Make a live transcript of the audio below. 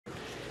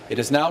It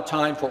is now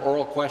time for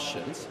oral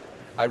questions.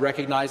 I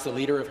recognize the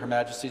Leader of Her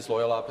Majesty's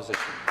Loyal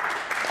Opposition.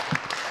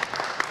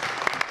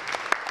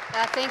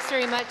 Thanks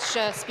very much,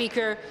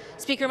 Speaker.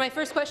 Speaker, my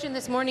first question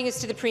this morning is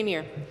to the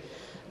Premier.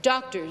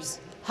 Doctors,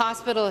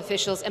 hospital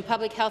officials and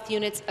public health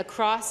units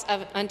across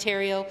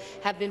Ontario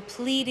have been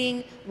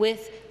pleading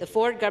with the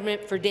Ford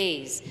government for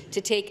days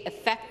to take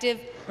effective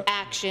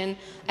action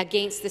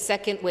against the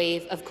second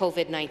wave of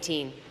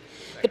COVID-19.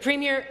 The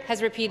Premier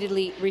has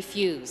repeatedly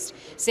refused,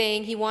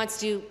 saying he wants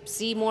to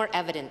see more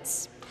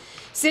evidence.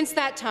 Since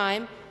that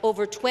time,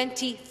 over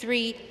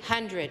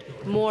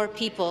 2,300 more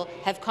people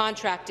have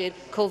contracted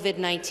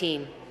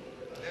COVID-19,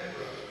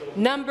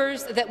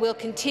 numbers that will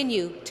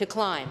continue to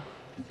climb.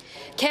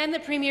 Can the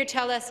Premier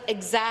tell us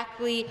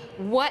exactly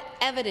what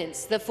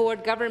evidence the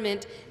Ford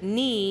government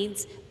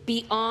needs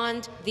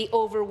beyond the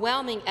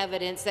overwhelming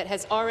evidence that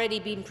has already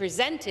been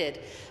presented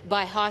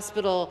by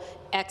hospital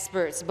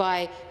experts,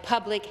 by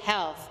public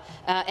health,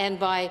 and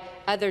by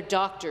other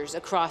doctors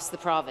across the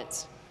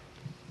province?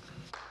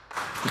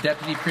 The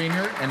Deputy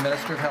Premier and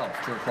Minister of Health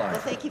to reply.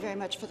 Well, thank you very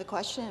much for the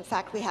question. In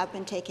fact, we have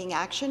been taking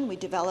action. We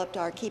developed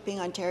our Keeping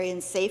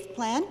Ontarians Safe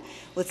plan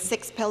with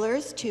 6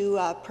 pillars to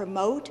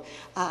promote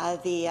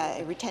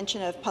the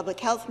retention of public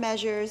health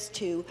measures,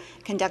 to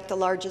conduct the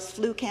largest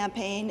flu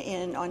campaign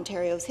in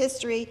Ontario's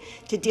history,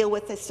 to deal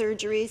with the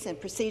surgeries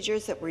and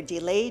procedures that were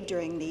delayed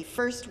during the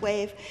first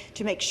wave,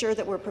 to make sure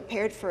that we're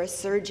prepared for a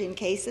surge in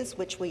cases,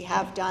 which we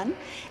have done,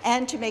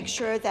 and to make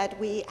sure that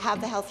we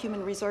have the health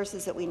human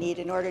resources that we need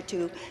in order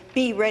to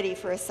be ready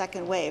for a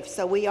second wave.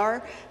 So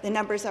the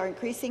numbers are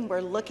increasing. We're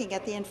looking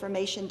at the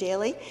information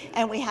daily,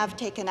 and we have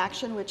taken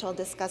action, which I'll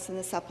discuss in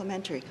the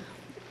supplementary.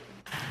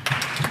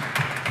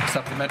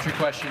 Supplementary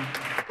question.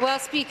 Well,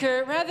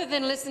 Speaker, rather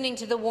than listening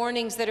to the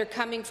warnings that are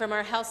coming from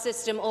our health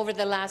system over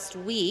the last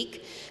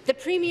week, the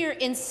Premier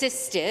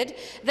insisted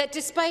that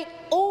despite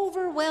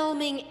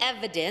overwhelming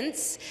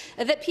evidence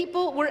that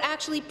people were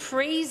actually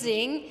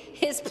praising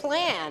his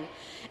plan,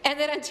 and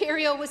that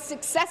Ontario was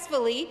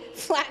successfully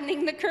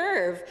flattening the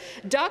curve.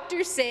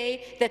 Doctors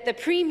say that the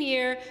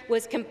Premier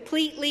was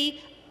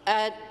completely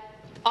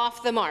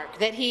off the mark,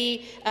 that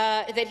he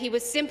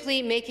was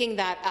simply making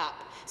that up.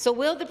 So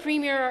will the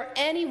Premier or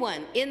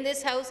anyone in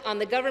this House on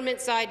the government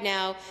side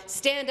now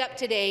stand up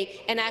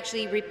today and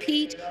actually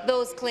repeat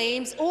those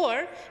claims,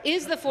 or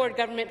is the Ford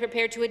government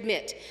prepared to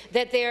admit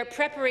that their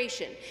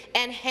preparation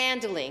and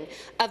handling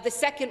of the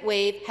second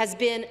wave has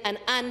been an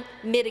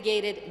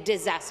unmitigated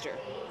disaster?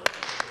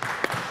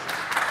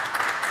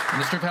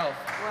 Minister of Health.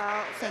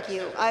 Well, thank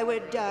you. I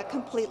would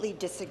completely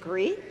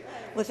disagree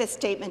with a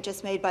statement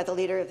just made by the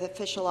Leader of the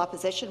Official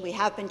Opposition. We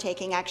have been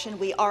taking action.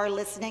 We are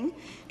listening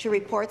to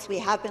reports. We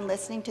have been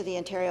listening to the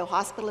Ontario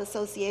Hospital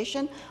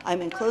Association.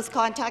 I'm in close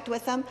contact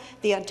with them,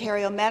 the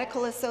Ontario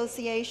Medical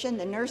Association,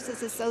 the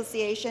Nurses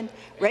Association,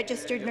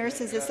 Registered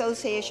Nurses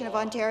Association of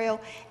Ontario,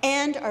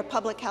 and our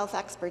public health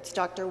experts,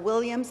 Dr.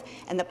 Williams,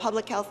 and the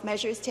Public Health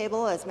Measures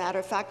Table. As a matter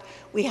of fact,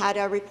 we had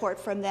a report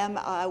from them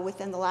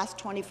within the last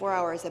 24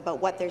 hours about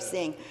what they're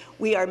seeing.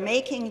 We are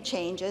making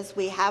changes.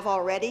 We have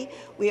already.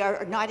 We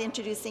are not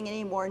introducing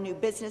any more new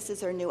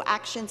businesses or new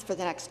actions for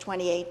the next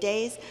 28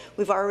 days.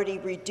 We've already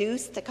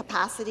reduced the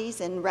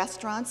capacities in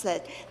restaurants.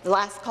 That the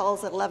last call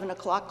is at 11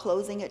 o'clock,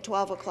 closing at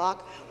 12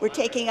 o'clock. We're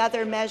taking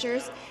other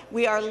measures.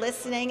 We are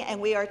listening and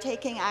we are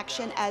taking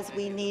action as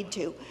we need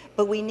to.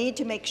 But we need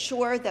to make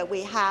sure that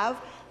we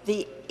have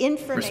the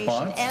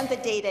information and the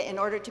data in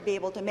order to be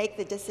able to make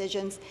the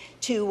decisions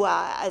to,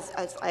 as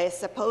I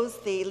suppose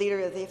the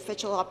Leader of the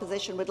Official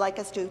Opposition would like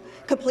us to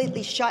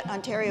completely shut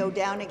Ontario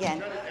down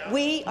again.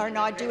 We are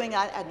not doing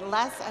that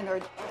unless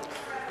and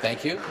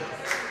Thank you.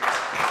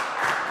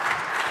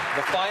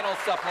 The final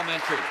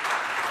supplementary.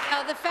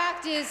 Now, the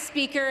fact is,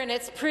 Speaker, and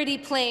it's pretty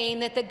plain,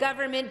 that the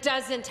government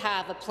doesn't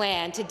have a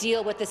plan to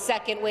deal with the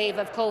second wave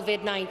of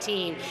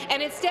COVID-19.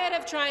 And instead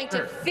of trying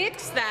to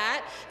fix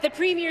that, the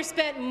Premier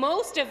spent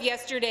most of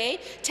yesterday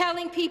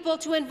telling people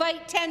to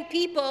invite 10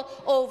 people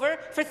over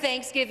for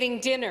Thanksgiving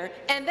dinner,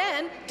 and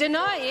then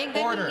denying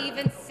that he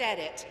even said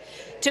it.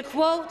 To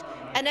quote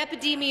an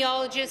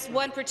epidemiologist,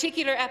 one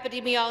particular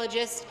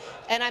epidemiologist,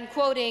 and I'm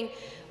quoting,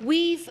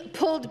 "We've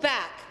pulled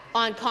back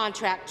on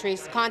contact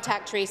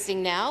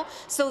tracing now,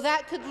 so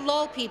that could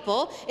lull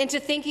people into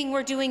thinking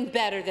we're doing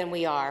better than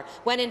we are,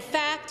 when in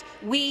fact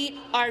we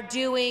are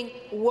doing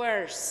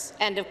worse."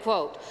 End of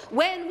quote.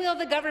 When will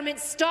the government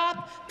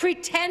stop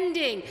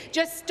pretending?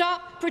 Just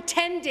stop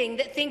pretending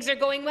that things are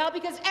going well,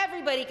 because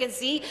everybody can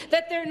see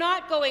that they're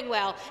not going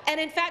well, and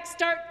in fact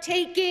start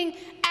taking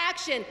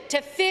action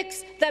to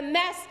fix the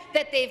mess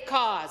that they've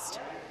caused.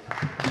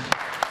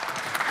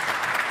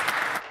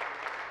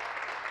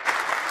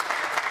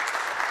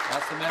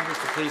 Ask the members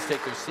to please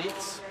take their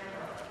seats.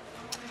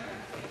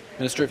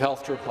 Minister of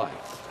Health to reply.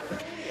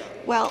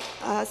 Well,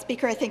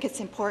 Speaker, I think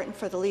it's important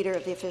for the Leader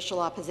of the Official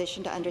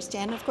Opposition to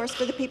understand, and of course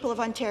for the people of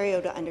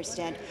Ontario to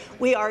understand.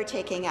 We are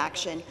taking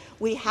action.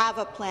 We have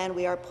a plan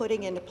we are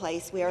putting into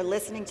place. We are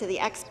listening to the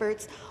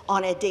experts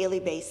on a daily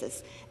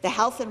basis. The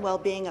health and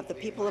well-being of the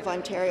people of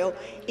Ontario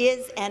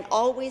is and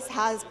always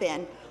has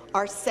been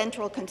our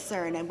central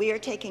concern, and we are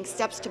taking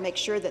steps to make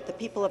sure that the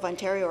people of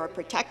Ontario are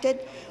protected.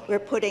 We're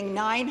putting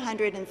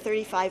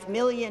 $935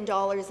 million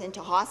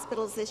into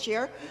hospitals this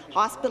year.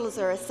 Hospitals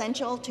are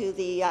essential to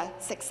the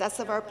success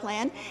of our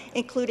plan,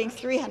 including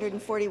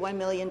 $341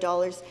 million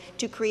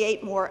to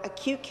create more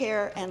acute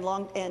care and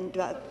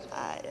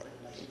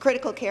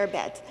critical care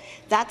beds.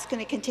 That's going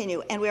to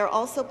continue. And we are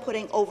also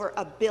putting over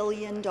 $1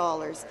 billion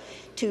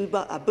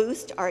to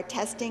boost our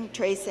testing,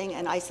 tracing,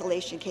 and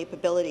isolation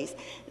capabilities.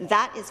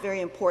 That is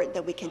very important,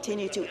 that we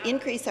continue to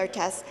increase our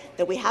tests,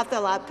 that we have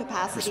the lab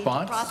capacity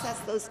to process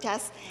those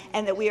tests,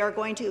 and that we are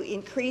going to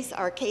increase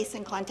our case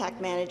and contact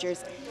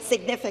managers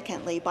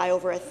significantly by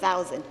over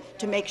 1,000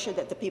 to make sure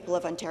that the people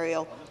of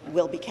Ontario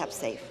will be kept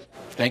safe.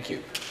 Thank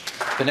you.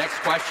 The next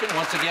question,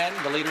 once again,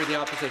 the Leader of the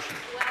Opposition.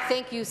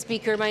 Thank you,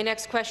 Speaker. My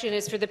next question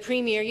is for the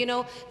Premier. You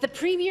know, the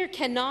Premier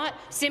cannot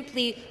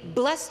simply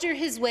bluster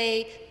his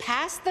way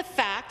past the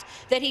fact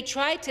that he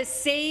tried to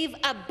save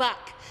a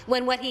buck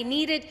when what he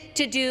needed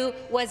to do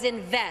was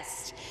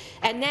invest.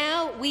 And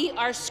now we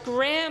are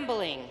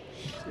scrambling.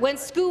 When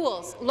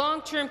schools,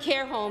 long-term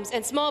care homes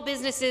and small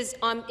businesses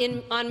on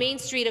Main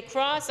Street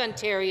across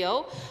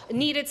Ontario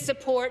needed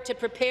support to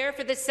prepare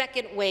for the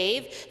second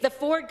wave, the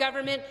Ford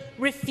government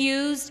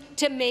refused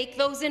to make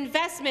those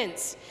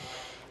investments,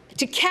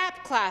 to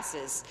cap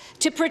classes,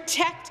 to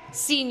protect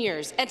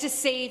seniors, and to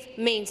save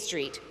Main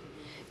Street.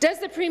 Does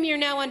the Premier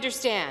now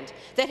understand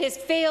that his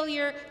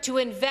failure to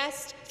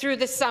invest through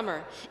the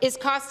summer is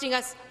costing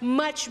us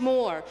much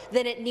more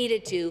than it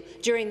needed to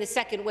during the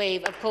second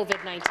wave of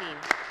COVID-19?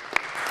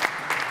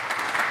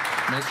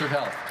 Minister of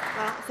Health.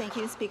 Well, thank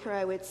you, Speaker.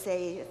 I would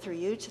say through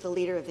you to the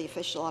Leader of the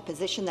Official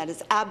Opposition that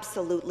is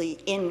absolutely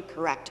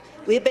incorrect.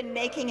 We have been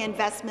making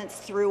investments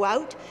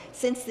throughout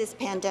since this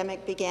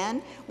pandemic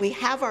began. We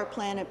have our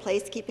plan in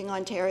place, keeping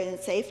Ontario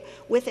safe,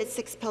 with its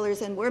 6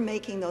 pillars, and we're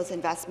making those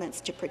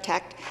investments to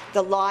protect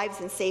the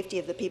lives and safety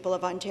of the people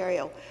of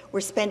Ontario.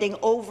 We're spending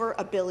over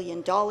 $1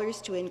 billion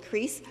to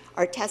increase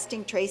our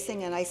testing,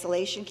 tracing, and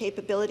isolation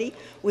capability.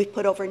 We've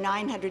put over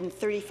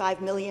 $935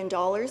 million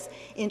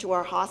into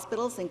our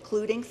hospitals,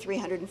 including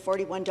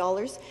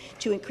 $341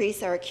 to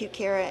increase our acute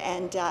care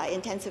and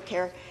intensive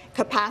care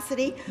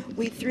capacity.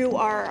 Through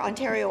our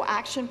Ontario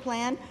Action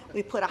Plan,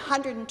 we put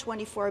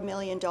 $124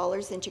 million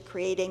into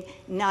creating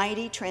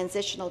 90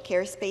 transitional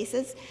care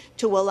spaces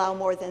to allow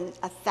more than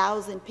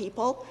 1,000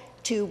 people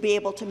to be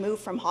able to move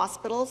from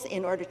hospitals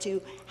in order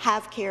to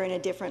have care in a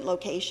different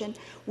location.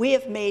 We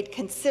have made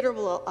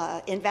considerable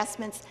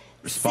investments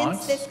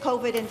since this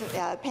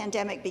COVID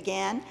pandemic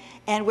began,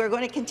 and we're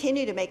going to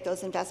continue to make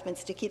those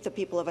investments to keep the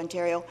people of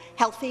Ontario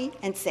healthy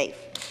and safe.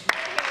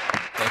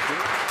 Thank you.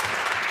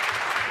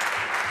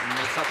 And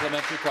the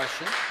supplementary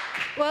question.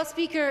 Well,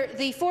 Speaker,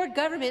 the Ford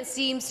government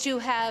seems to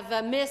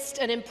have missed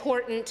an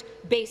important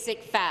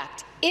basic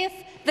fact. If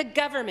the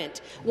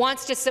government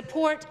wants to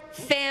support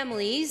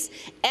families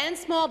and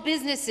small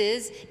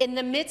businesses in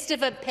the midst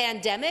of a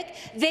pandemic,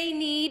 they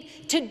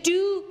need to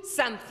do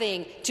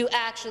something to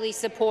actually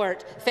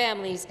support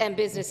families and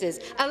businesses.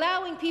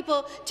 Allowing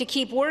people to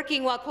keep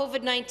working while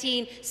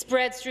COVID-19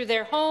 spreads through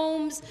their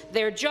homes,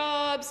 their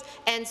jobs,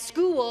 and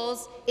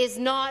schools is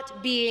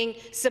not being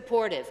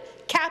supportive.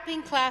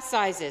 Capping class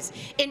sizes,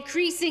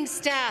 increasing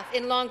staff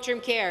in long-term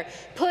care,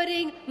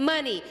 putting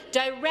money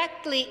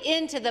directly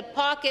into the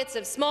pockets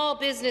of small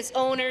business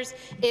owners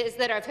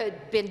that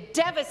have been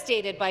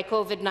devastated by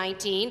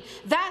COVID-19.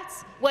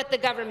 That's what the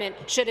government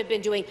should have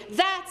been doing.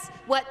 That's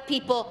what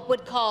people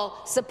would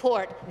call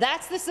support.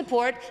 That's the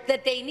support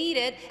that they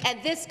needed,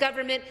 and this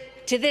government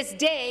to this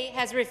day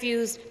has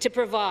refused to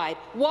provide.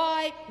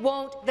 Why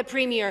won't the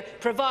Premier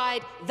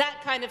provide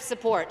that kind of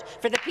support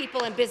for the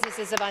people and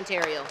businesses of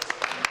Ontario?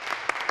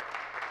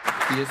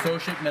 The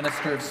Associate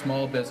Minister of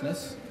Small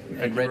Business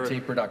and Red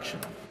Tape Reduction.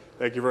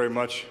 Thank you very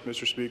much,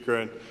 Mr. Speaker.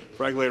 And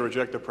frankly, I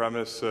reject the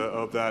premise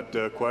of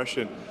that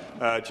question.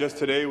 Just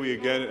today, we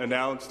again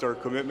announced our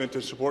commitment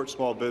to support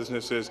small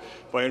businesses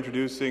by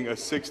introducing a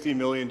 $60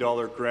 million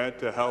grant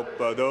to help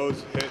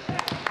those hit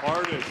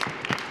hardest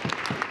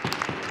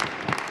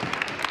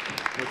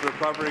with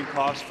recovering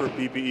costs for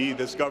PPE.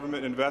 This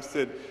government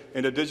invested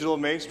in a digital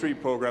Main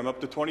Street program,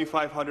 up to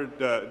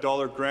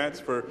 $2,500 grants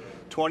for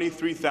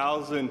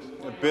 23,000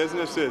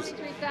 businesses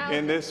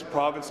in this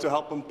province to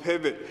help them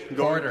pivot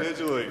going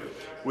digitally.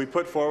 We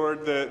put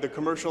forward the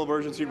Commercial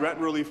Emergency Rent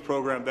Relief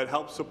Program that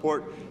helps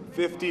support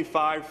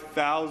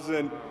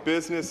 55,000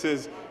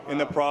 businesses in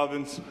the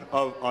province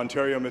of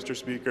Ontario, Mr.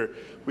 Speaker.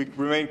 We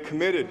remain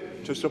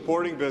committed to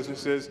supporting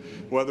businesses,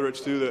 whether it's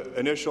through the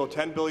initial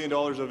 $10 billion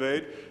of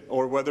aid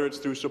or whether it's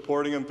through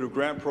supporting them through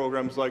grant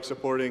programs like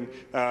supporting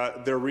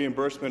their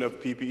reimbursement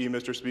of PPE,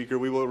 Mr. Speaker.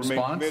 We will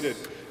remain committed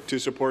to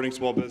supporting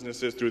small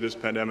businesses through this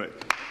pandemic.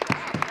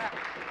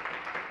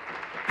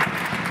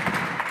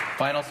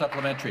 Final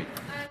supplementary.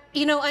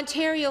 You know,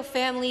 Ontario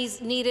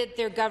families needed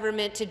their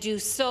government to do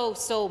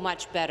so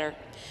much better.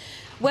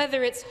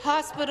 Whether it's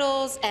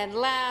hospitals and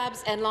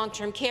labs and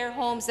long-term care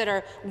homes that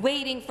are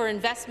waiting for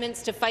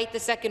investments to fight the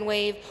second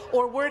wave,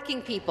 or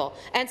working people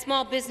and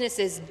small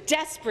businesses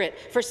desperate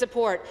for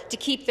support to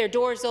keep their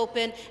doors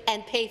open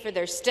and pay for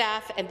their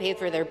staff and pay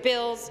for their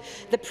bills,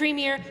 the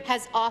Premier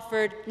has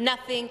offered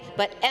nothing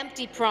but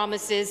empty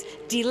promises,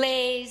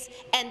 delays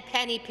and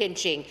penny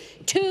pinching.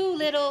 Too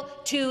little,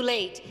 too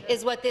late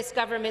is what this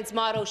government's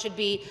motto should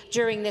be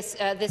during this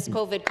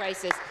COVID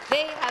crisis.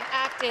 They have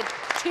acted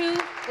too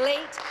late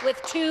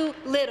with too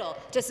little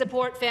to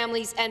support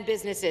families and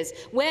businesses.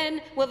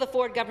 When will the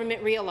Ford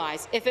government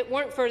realize if they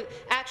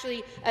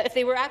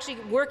were actually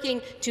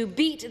working to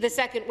beat the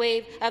second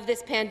wave of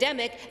this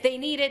pandemic, they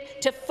needed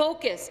to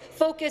focus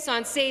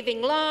on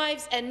saving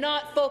lives and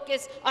not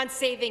focus on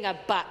saving a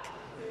buck?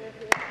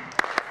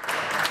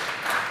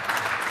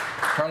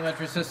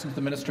 Parliamentary assistant to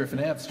the Minister of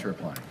Finance to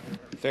reply.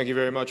 Thank you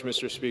very much,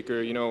 Mr.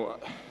 Speaker. You know,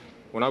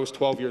 when I was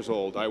 12 years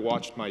old, I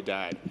watched my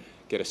dad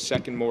get a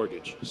second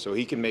mortgage so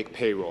he can make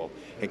payroll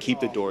and keep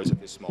the doors of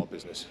his small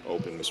business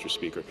open, Mr.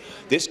 Speaker.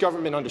 This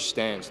government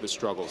understands the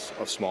struggles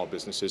of small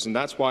businesses, and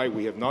that's why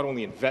we have not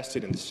only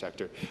invested in the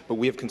sector, but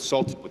we have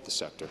consulted with the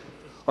sector.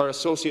 Our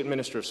Associate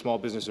Minister of Small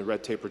Business and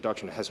Red Tape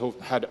Reduction has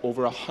had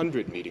over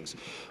 100 meetings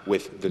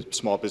with the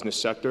small business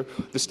sector.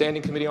 The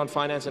Standing Committee on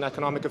Finance and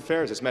Economic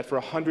Affairs has met for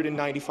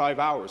 195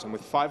 hours and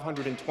with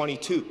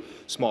 522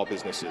 small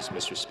businesses,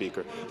 Mr.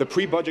 Speaker. The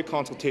pre-budget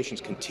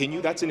consultations continue.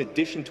 That's in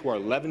addition to our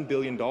 $11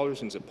 billion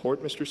in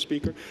support, Mr.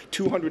 Speaker,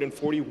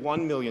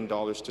 $241 million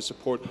to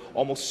support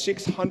almost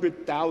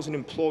 600,000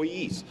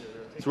 employees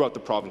throughout the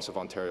province of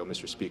Ontario,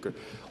 Mr. Speaker.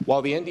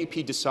 While the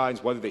NDP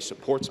decides whether they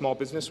support small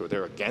business or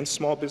they're against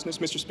small business,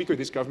 Mr. Speaker,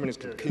 this government is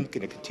going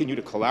to continue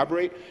to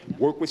collaborate,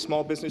 work with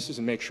small businesses,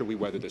 and make sure we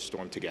weather this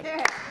storm together.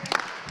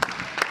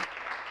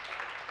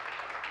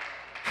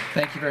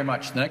 Thank you very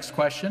much. The next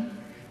question,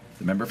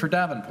 the member for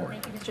Davenport.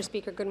 Thank you, Mr.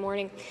 Speaker. Good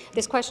morning.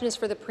 This question is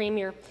for the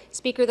Premier.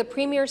 Speaker, the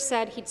Premier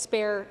said he'd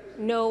spare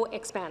no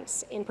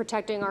expense in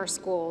protecting our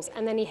schools,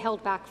 and then he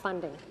held back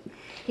funding.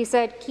 He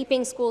said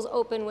keeping schools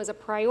open was a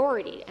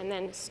priority and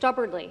then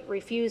stubbornly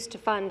refused to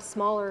fund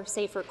smaller,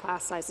 safer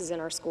class sizes in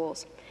our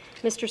schools.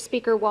 Mr.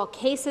 Speaker, while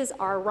cases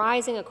are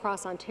rising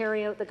across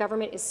Ontario, the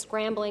government is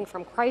scrambling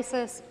from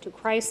crisis to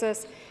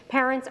crisis.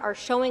 Parents are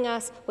showing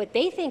us what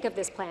they think of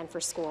this plan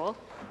for school.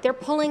 They're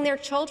pulling their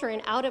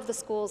children out of the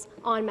schools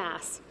en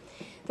masse.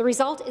 The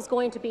result is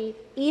going to be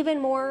even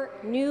more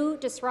new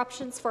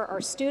disruptions for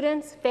our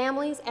students,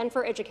 families, and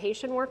for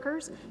education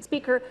workers.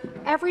 Speaker,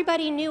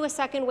 everybody knew a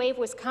second wave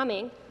was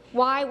coming.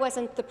 Why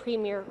wasn't the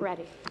Premier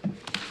ready?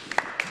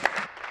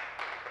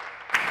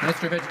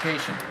 Minister of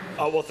Education.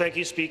 Well, thank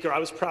you, Speaker. I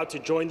was proud to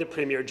join the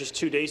Premier just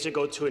 2 days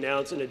ago to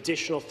announce an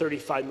additional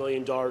 $35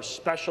 million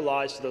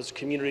specialized to those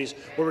communities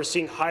where we're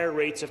seeing higher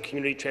rates of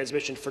community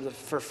transmission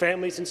for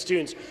families and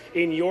students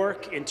in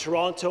York, in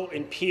Toronto,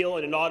 in Peel,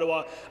 and in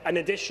Ottawa. An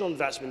additional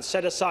investment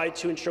set aside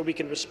to ensure we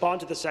can respond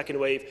to the second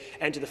wave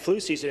and to the flu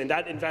season. And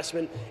that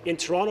investment in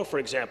Toronto, for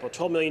example,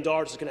 $12 million is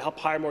going to help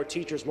hire more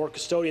teachers, more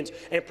custodians,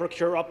 and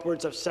procure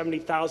upwards of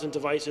 70,000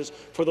 devices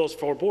for those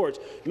 4 boards.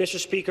 Mr.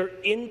 Speaker,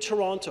 in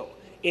Toronto,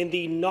 in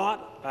the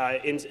not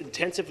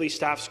intensively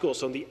staffed schools,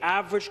 so in the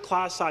average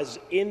class sizes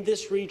in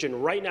this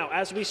region right now,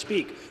 as we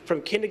speak,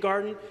 from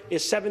kindergarten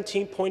is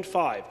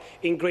 17.5.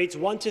 In grades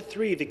 1 to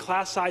 3, the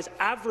class size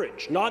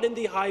average, not in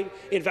the high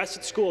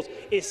invested schools,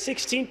 is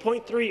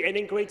 16.3, and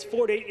in grades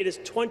 4 to 8, it is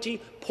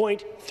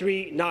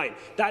 20.39.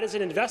 That is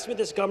an investment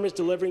this government is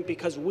delivering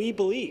because we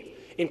believe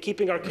in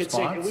keeping our kids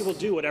safe, and we will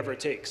do whatever it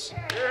takes.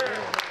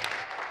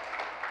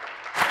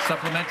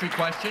 Supplementary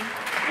question.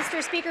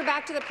 Mr. Speaker,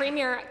 back to the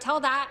Premier. Tell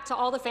that to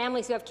all the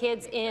families who have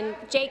kids in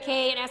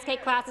JK and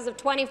SK classes of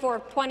 24,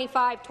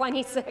 25,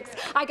 26.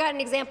 I got an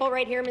example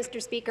right here,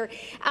 Mr. Speaker.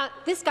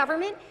 This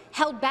government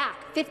held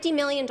back $50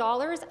 million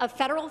of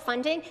federal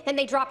funding, then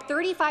they dropped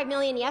 $35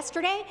 million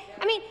yesterday.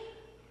 I mean,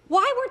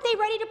 why weren't they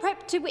ready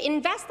to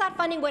invest that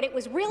funding when it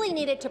was really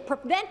needed to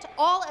prevent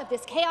all of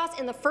this chaos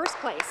in the first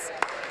place?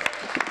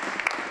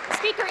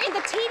 Speaker, in the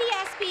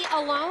TDSB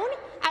alone,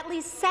 at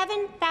least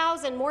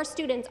 7,000 more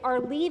students are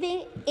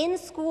leaving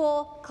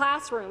in-school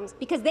classrooms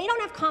because they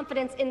don't have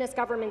confidence in this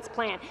government's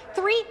plan.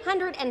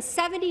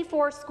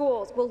 374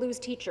 schools will lose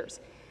teachers.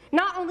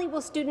 Not only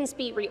will students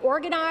be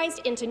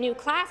reorganized into new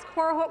class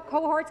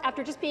cohorts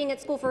after just being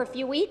at school for a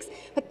few weeks,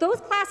 but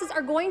those classes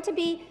are going to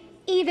be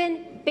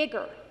even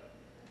bigger.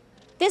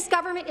 This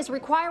government is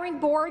requiring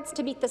boards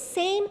to meet the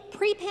same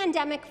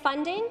pre-pandemic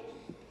funding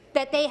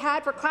that they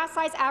had for class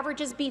size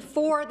averages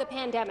before the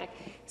pandemic.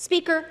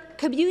 Speaker,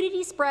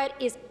 community spread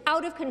is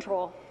out of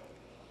control,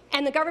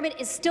 and the government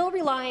is still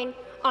relying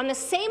on the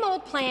same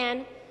old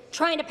plan,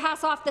 trying to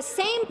pass off the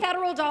same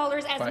federal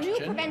dollars as new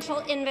provincial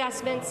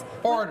investments.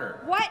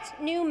 Order. What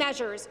new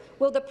measures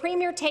will the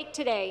Premier take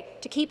today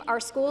to keep our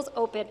schools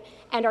open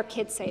and our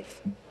kids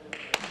safe?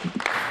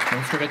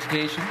 Minister of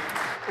Education.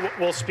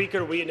 Well,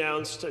 Speaker, we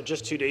announced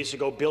just 2 days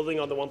ago, building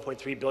on the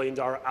 $1.3 billion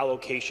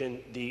allocation,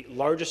 the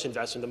largest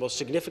investment, the most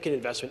significant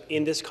investment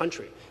in this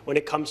country when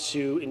it comes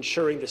to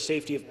ensuring the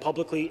safety of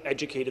publicly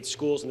educated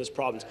schools in this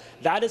province.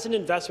 That is an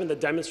investment that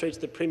demonstrates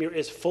the Premier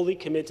is fully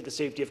committed to the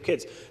safety of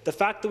kids. The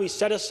fact that we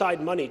set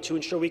aside money to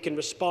ensure we can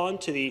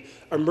respond to the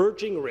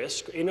emerging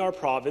risk in our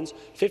province,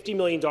 $50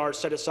 million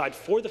set aside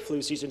for the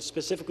flu season,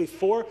 specifically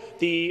for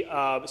the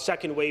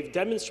second wave,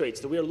 demonstrates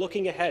that we are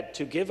looking ahead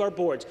to give our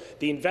boards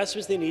the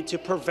investments they need to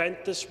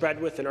prevent the spread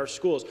within our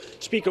schools.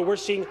 Speaker, we're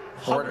seeing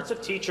hundreds of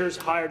teachers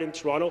hired in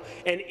Toronto,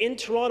 and in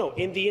Toronto,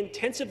 in the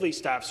intensively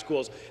staffed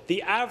schools,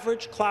 the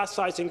average class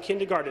size in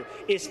kindergarten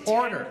is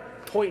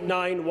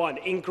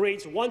 10.91. In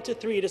grades 1 to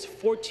 3, it is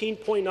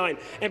 14.9,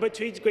 and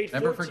between grade 4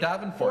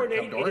 and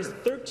 8, it is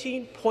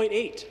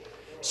 13.8.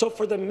 So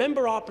for the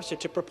member opposite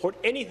to purport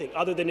anything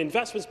other than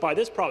investments by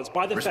this province,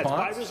 by the feds,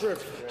 by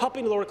reserves,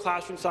 helping lower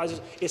classroom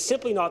sizes is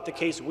simply not the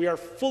case. We are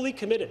fully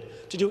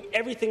committed to doing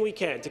everything we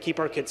can to keep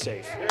our kids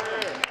safe.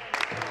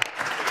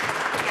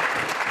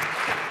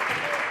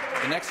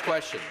 The next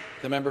question,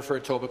 the member for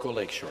Etobicoke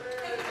Lakeshore.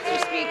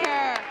 Mr.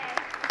 Speaker,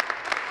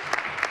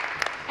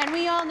 and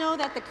we all know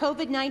that the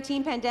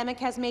COVID-19 pandemic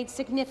has made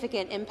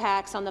significant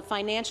impacts on the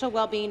financial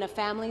well-being of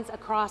families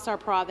across our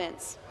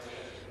province.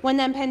 When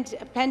the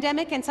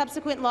pandemic and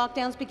subsequent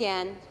lockdowns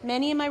began,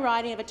 many in my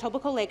riding of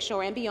Etobicoke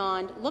Lakeshore and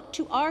beyond looked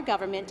to our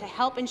government to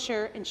help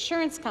ensure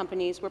insurance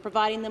companies were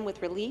providing them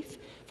with relief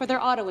for their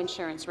auto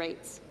insurance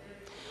rates.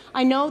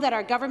 I know that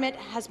our government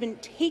has been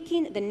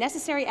taking the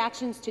necessary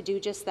actions to do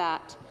just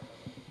that.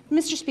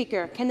 Mr.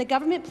 Speaker, can the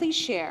government please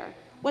share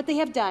what they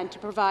have done to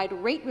provide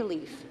rate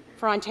relief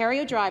for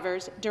Ontario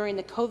drivers during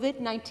the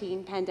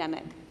COVID-19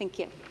 pandemic? Thank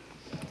you.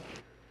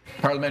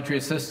 Parliamentary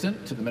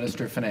Assistant to the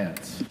Minister of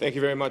Finance. Thank you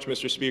very much,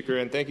 Mr. Speaker,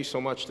 and thank you so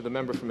much to the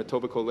member from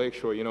Etobicoke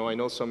Lakeshore. You know, I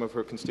know some of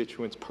her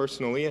constituents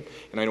personally, and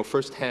I know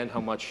firsthand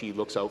how much she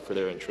looks out for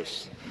their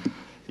interests.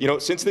 You know,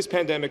 since this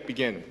pandemic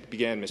began,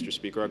 Mr.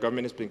 Speaker, our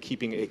government has been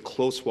keeping a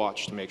close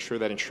watch to make sure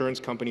that insurance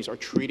companies are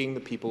treating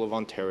the people of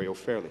Ontario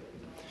fairly.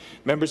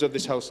 Members of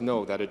this House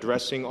know that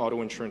addressing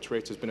auto insurance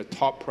rates has been a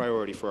top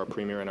priority for our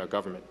Premier and our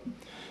government.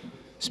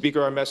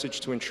 Speaker, our message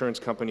to insurance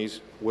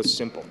companies was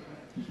simple.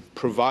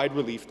 Provide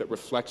relief that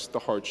reflects the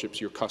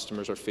hardships your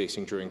customers are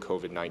facing during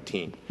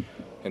COVID-19.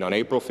 And on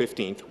April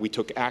 15th, we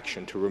took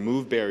action to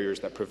remove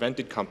barriers that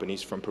prevented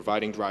companies from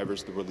providing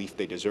drivers the relief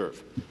they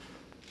deserve.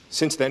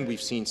 Since then,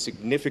 we've seen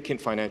significant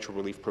financial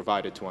relief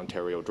provided to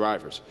Ontario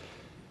drivers.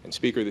 And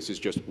Speaker, this is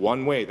just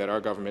one way that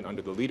our government,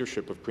 under the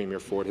leadership of Premier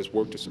Ford, has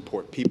worked to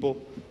support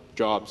people,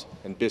 jobs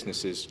and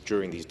businesses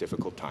during these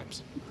difficult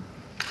times.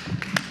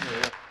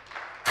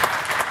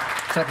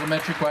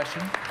 Supplementary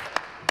question.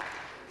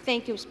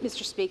 Thank you,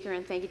 Mr. Speaker,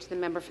 and thank you to the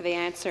member for the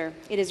answer.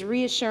 It is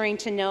reassuring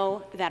to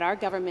know that our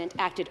government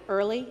acted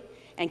early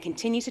and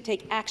continues to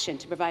take action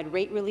to provide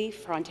rate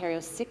relief for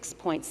Ontario's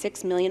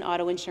 6.6 million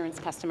auto insurance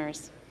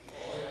customers.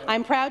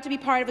 I'm proud to be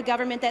part of a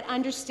government that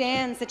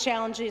understands the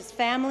challenges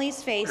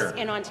families face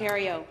in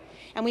Ontario,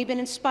 and we've been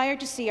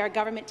inspired to see our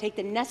government take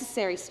the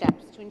necessary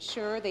steps to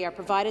ensure they are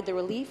provided the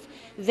relief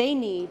they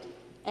need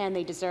and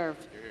they deserve.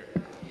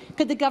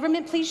 Could the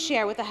government please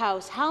share with the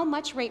House how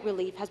much rate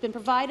relief has been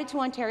provided to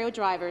Ontario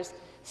drivers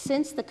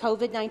since the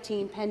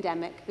COVID-19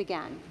 pandemic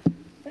began?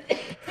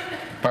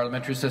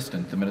 Parliamentary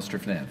Assistant, the Minister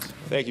of Finance.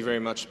 Thank you very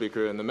much,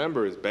 Speaker, and the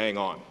member is bang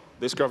on.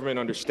 This government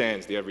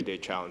understands the everyday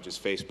challenges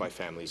faced by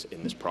families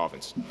in this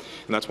province. And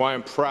that's why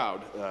I'm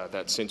proud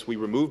that since we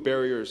removed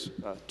barriers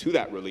to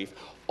that relief,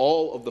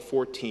 all of the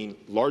 14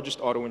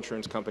 largest auto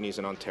insurance companies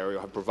in Ontario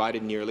have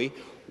provided nearly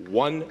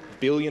 $1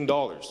 billion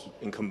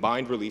in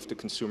combined relief to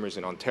consumers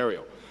in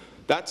Ontario.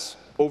 That's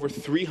over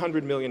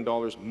 $300 million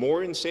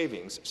more in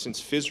savings since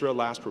FSRA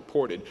last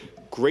reported,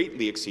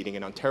 greatly exceeding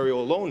in Ontario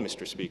alone,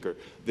 Mr. Speaker,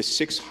 the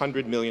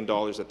 $600 million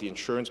that the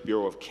Insurance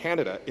Bureau of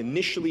Canada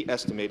initially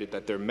estimated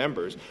that their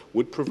members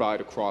would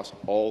provide across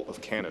all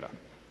of Canada.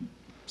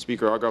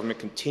 Speaker, our government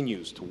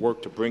continues to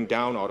work to bring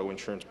down auto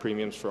insurance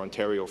premiums for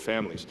Ontario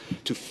families,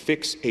 to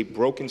fix a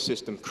broken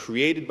system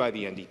created by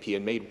the NDP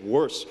and made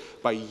worse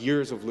by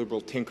years of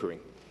Liberal tinkering.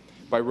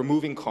 By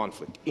removing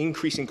conflict,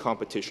 increasing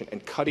competition,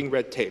 and cutting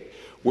red tape,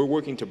 we're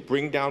working to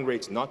bring down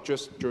rates not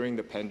just during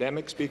the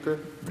pandemic, Speaker,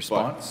 but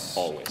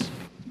always.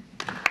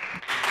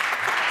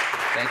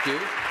 Thank you.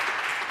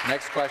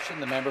 Next question,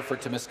 the member for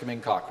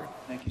Timiskaming Cochrane.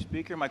 Thank you,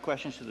 Speaker. My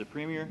question is to the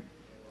Premier.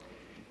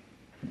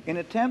 In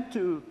an attempt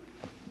to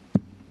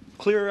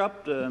clear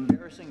up the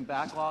embarrassing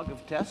backlog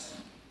of tests,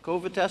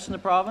 COVID tests in the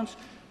province,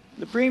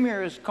 the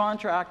Premier has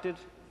contracted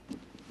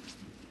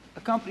a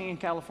company in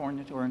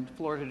California or in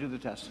Florida to do the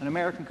tests, an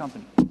American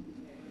company.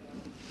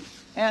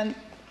 And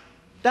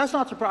that's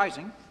not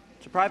surprising.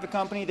 It's a private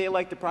company. They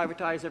like to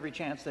privatize every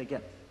chance they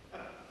get.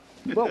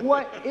 But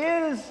what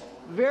is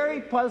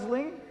very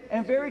puzzling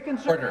and very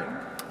concerning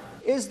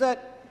is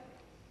that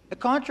a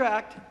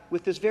contract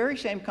with this very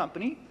same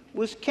company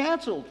was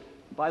canceled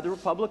by the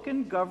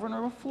Republican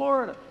governor of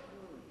Florida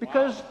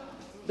because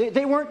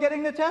they weren't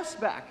getting the tests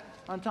back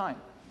on time.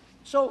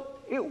 So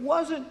it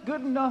wasn't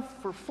good enough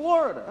for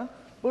Florida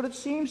but it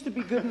seems to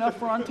be good enough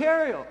for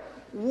Ontario.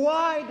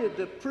 Why did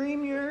the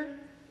Premier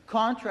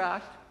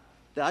contract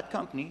that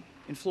company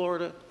in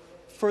Florida,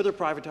 further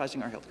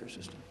privatizing our healthcare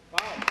system?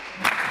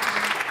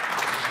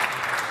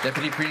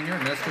 Deputy Premier,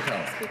 Minister of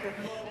Health. Speaker.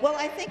 Well,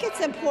 I think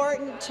it's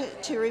important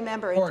to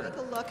remember and take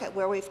a look at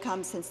where we've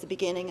come since the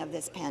beginning of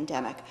this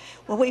pandemic.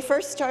 When we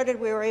first started,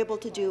 we were able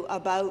to do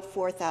about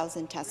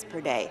 4,000 tests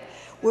per day.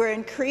 We're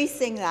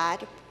increasing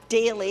that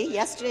daily.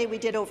 Yesterday, we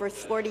did over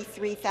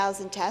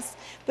 43,000 tests.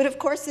 But of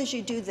course, as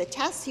you do the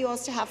tests, you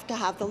also have to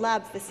have the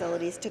lab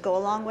facilities to go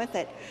along with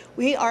it.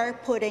 We are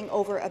putting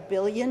over $1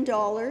 billion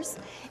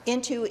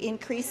into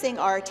increasing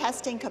our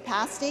testing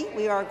capacity.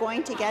 We are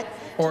going to get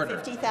to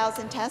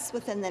 50,000 tests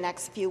within the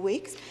next few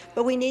weeks,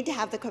 but we need to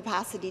have the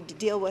capacity to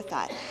deal with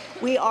that.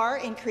 We are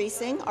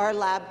increasing our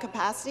lab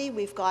capacity.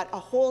 We've got a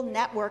whole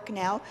network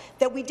now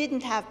that we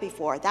didn't have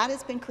before. That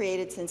has been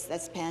created since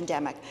this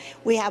pandemic.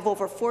 We have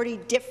over 40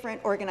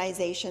 different organizations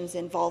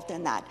involved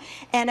in that.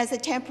 And as a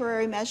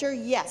temporary measure,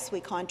 yes, we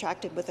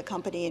contracted with a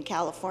company in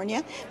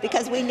California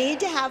because we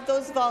need to have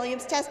those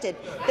volumes tested.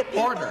 The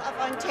people of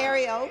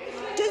Ontario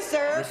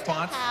deserve to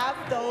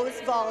have those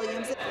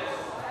volumes.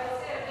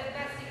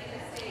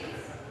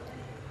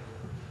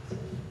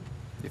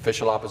 The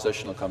official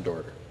opposition will come to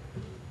order.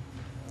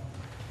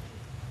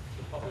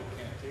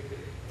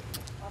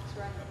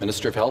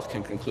 Minister of Health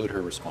can conclude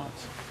her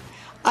response.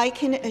 I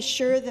can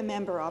assure the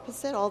member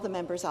opposite, all the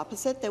members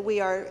opposite, that we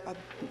are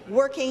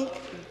working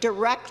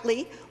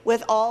directly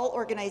with all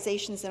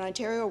organizations in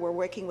Ontario. We're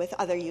working with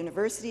other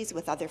universities,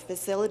 with other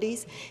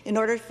facilities, in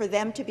order for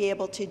them to be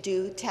able to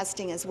do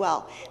testing as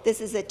well.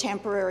 This is a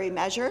temporary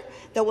measure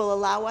that will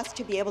allow us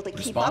to be able to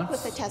keep up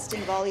with the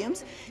testing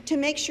volumes to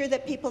make sure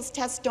that people's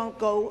tests don't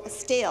go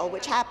stale,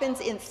 which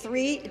happens in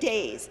 3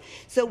 days.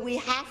 So we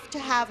have to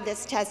have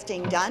this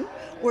testing done.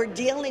 We're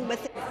dealing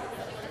with it.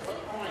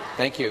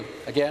 Thank you.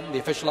 Again, the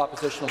official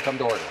opposition will come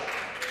to order.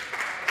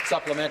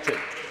 Supplementary.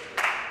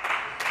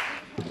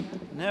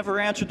 Never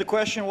answered the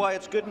question why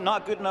it's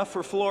not good enough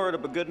for Florida,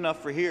 but good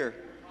enough for here.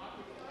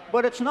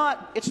 But it's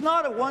not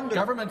a wonder.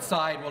 Government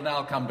side will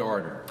now come to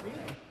order.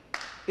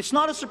 It's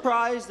not a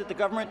surprise that the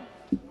government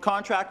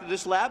contracted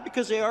this lab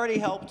because they already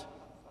helped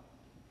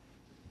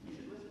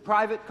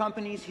private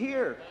companies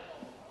here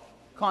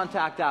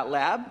contact that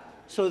lab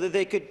so that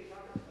they could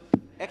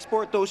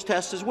export those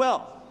tests as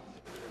well.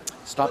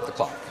 Stop the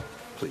clock,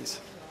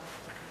 please.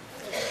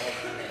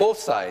 Both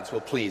sides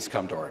will please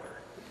come to order.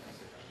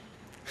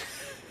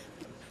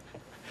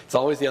 It's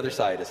always the other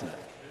side, isn't it?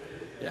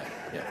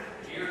 Yeah.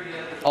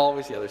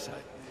 Always the other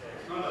side.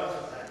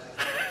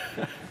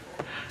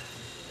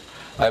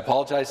 I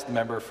apologize to the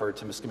member for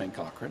Timiskaming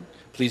Cochrane.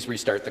 Please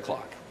restart the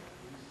clock.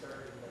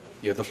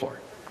 You have the floor.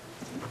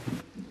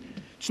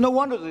 It's no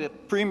wonder the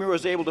Premier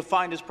was able to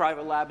find his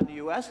private lab in the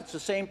U.S. It's the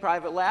same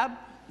private lab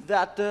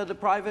that the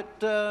private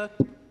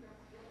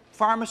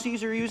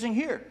pharmacies are using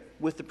here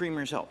with the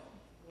Premier's help.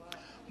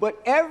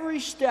 But every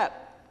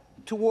step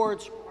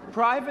towards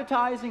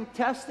privatizing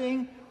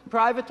testing,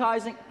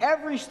 privatizing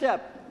every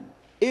step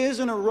is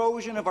an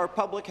erosion of our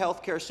public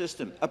health care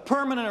system, a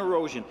permanent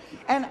erosion.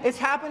 And it's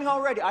happening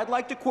already. I'd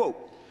like to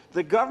quote,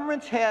 the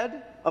government's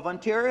head of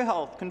Ontario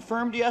Health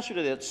confirmed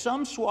yesterday that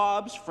some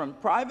swabs from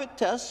private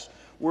tests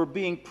were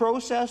being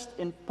processed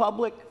in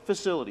public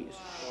facilities.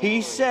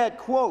 He said,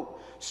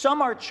 quote,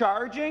 some are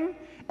charging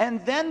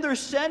and then they're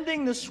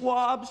sending the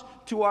swabs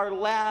to our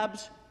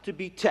labs to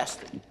be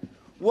tested.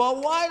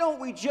 Well, why don't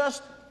we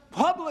just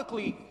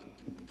publicly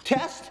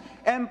test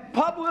and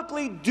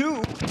publicly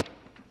do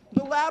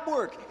the lab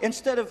work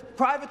instead of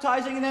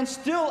privatizing and then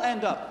still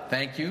end up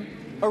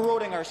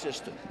eroding our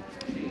system?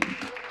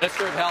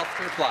 Minister of Health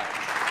to reply.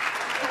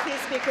 Thank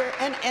you, Speaker.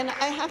 And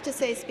I have to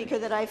say, Speaker,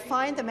 that I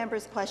find the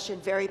member's question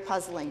very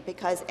puzzling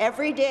because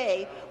every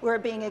day we're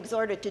being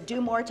exhorted to do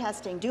more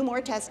testing,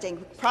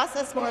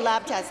 process more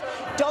lab tests.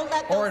 Don't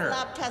let those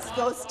lab tests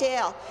go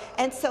stale.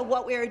 And so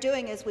what we are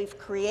doing is we've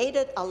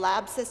created a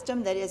lab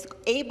system that is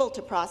able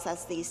to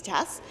process these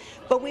tests,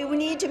 but we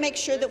need to make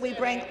sure that we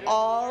bring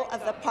all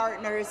of the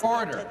partners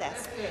into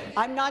this.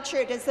 I'm not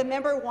sure. Does the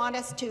member want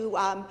us to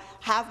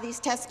have these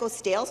tests go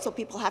stale so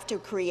people have to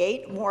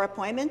create more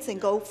appointments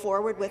and go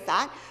forward with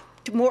that?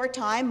 More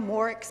time,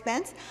 more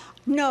expense?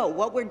 No,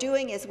 what we're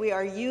doing is we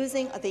are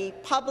using the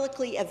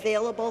publicly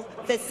available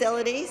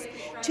facilities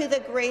to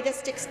the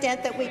greatest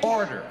extent that we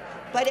can.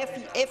 But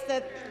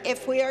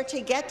if we are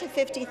to get to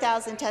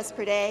 50,000 tests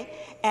per day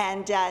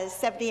and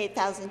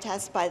 78,000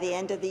 tests by the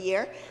end of the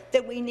year,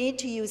 then we need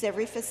to use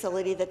every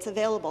facility that's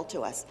available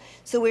to us.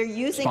 So we're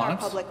using our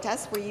public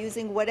tests. We're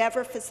using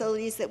whatever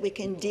facilities that we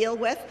can deal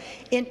with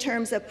in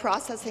terms of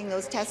processing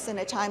those tests in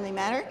a timely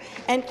manner.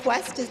 And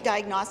Quest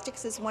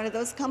Diagnostics is one of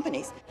those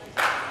companies.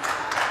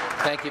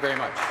 Thank you very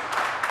much.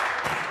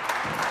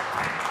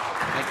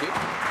 Thank you.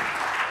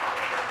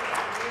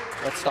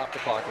 Let's stop the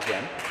clock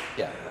again.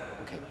 Yeah.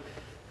 Okay.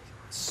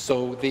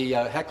 So the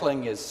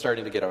heckling is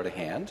starting to get out of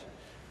hand.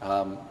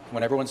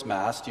 When everyone's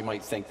masked, you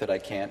might think that I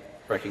can't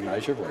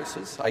recognize your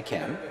voices. I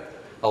can.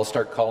 I'll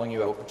start calling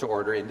you out to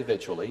order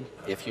individually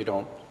if you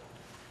don't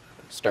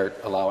start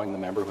allowing the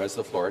member who has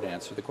the floor to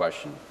answer the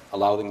question,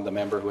 allowing the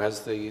member who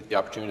has the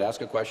opportunity to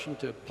ask a question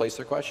to place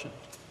their question.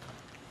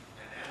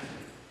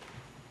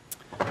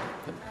 The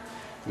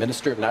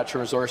Minister of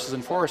Natural Resources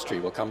and Forestry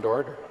will come to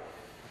order.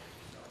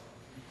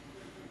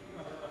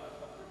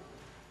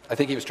 I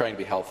think he was trying to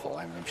be helpful.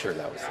 I'm sure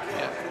that was.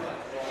 Yeah.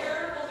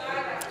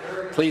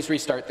 Please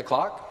restart the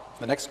clock.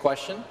 The next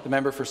question, the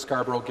member for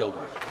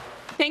Scarborough-Guildwood.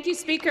 Thank you,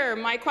 Speaker.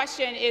 My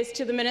question is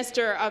to the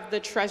Minister of the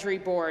Treasury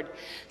Board.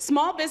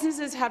 Small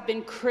businesses have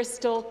been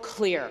crystal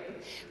clear.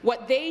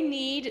 What they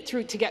need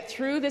to get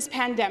through this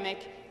pandemic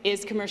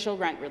is commercial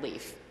rent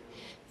relief.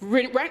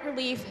 Rent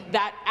relief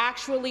that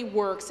actually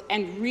works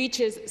and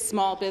reaches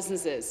small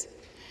businesses.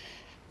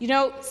 You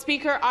know,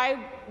 Speaker,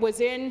 I was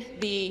in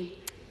the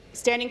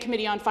Standing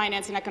Committee on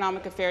Finance and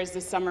Economic Affairs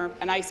this summer,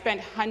 and I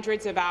spent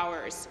hundreds of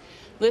hours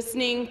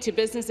listening to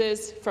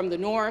businesses from the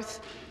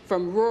north,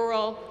 from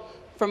rural,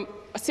 from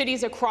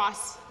cities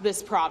across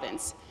this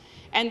province.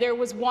 And there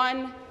was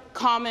one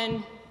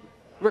common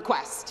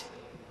request.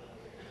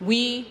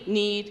 We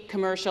need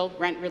commercial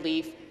rent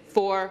relief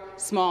for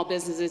small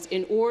businesses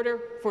in order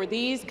for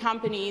these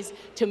companies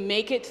to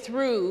make it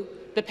through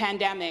the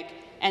pandemic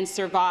and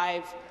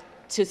survive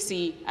to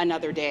see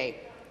another day.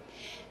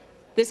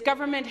 This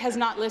government has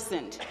not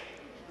listened.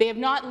 They have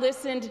not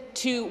listened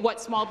to what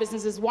small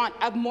businesses want.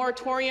 A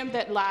moratorium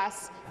that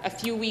lasts a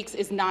few weeks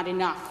is not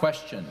enough.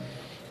 Question.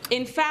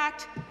 In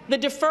fact, the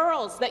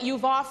deferrals that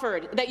you've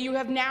offered, that you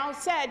have now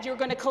said you're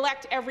going to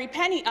collect every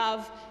penny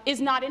of, is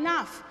not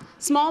enough.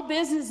 Small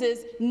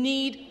businesses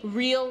need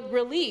real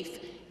relief.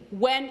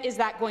 When is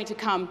that going to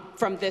come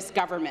from this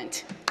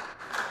government?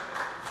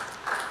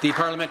 The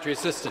Parliamentary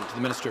Assistant to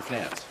the Minister of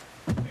Finance.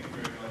 Thank you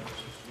very much,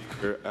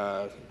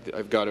 Mr. Speaker.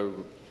 I've got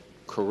to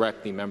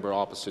correct the member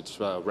opposite's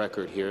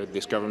record here.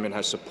 This government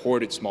has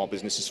supported small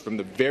businesses from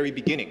the very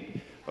beginning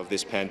of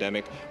this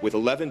pandemic with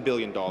 $11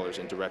 billion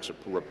in direct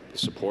support,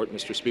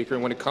 Mr. Speaker.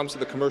 And when it comes to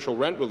the commercial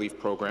rent relief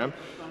program,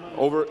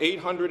 over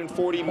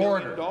 $840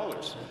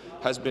 million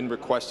has been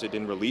requested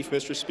in relief,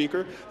 Mr.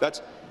 Speaker.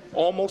 That's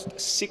almost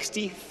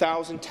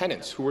 60,000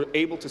 tenants who were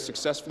able to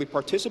successfully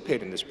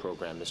participate in this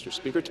program, Mr.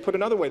 Speaker. To put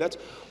another way, that's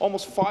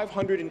almost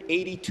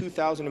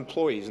 582,000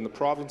 employees in the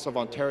province of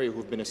Ontario who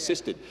have been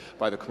assisted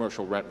by the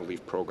commercial rent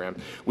relief program.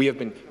 We have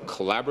been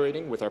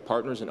collaborating with our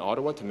partners in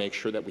Ottawa to make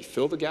sure that we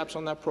fill the gaps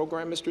on that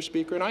program, Mr.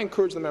 Speaker, and I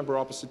encourage the member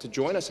opposite to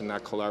join us in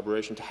that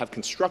collaboration to have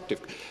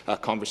constructive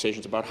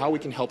conversations about how we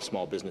can help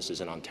small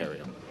businesses in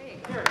Ontario.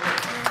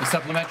 The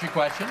supplementary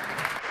question.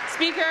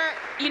 Speaker,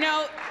 you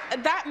know,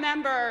 that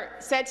member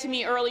said to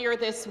me earlier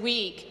this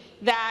week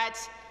that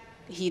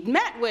he'd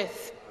met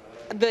with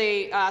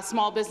the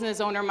small business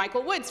owner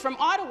Michael Woods from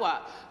Ottawa,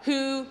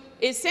 who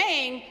is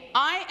saying,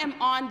 I am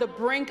on the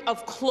brink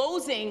of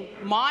closing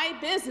my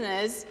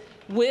business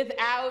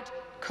without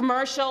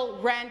commercial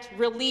rent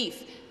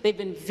relief. They've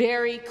been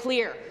very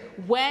clear.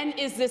 When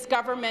is this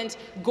government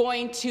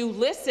going to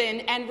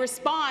listen and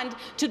respond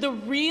to the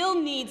real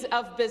needs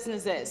of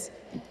businesses?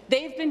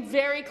 They've been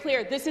very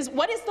clear.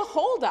 What is the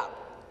holdup?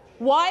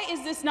 Why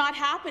is this not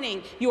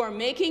happening? You are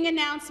making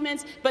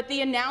announcements, but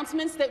the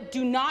announcements that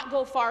do not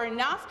go far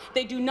enough,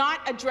 they do not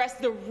address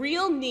the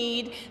real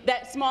need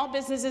that small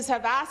businesses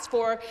have asked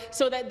for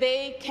so that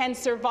they can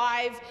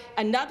survive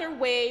another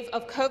wave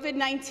of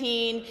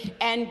COVID-19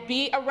 and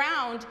be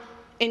around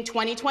in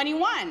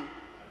 2021.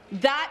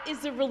 That is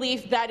the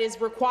relief that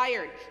is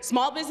required.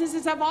 Small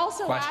businesses have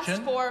also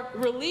asked for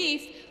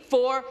relief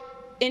for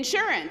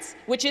insurance,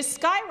 which is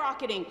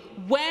skyrocketing.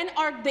 When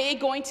are they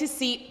going to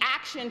see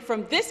action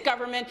from this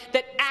government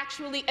that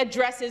actually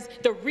addresses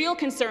the real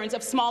concerns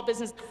of small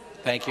business?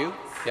 Thank you.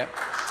 Yep.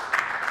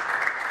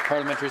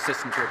 Parliamentary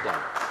Assistant to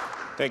reply.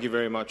 Thank you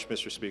very much,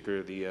 Mr.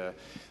 Speaker. The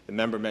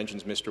member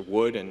mentions Mr.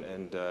 Wood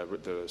and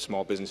the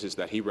small businesses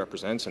that he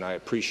represents, and I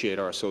appreciate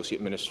our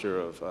Associate Minister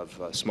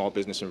of Small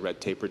Business and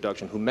Red Tape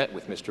Reduction who met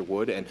with Mr.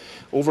 Wood and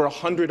over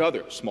 100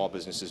 other small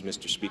businesses,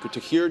 Mr. Speaker, to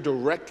hear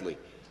directly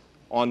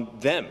on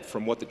them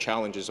from what the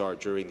challenges are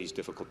during these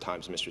difficult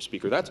times, Mr.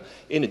 Speaker. That's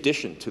in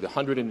addition to the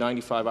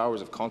 195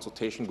 hours of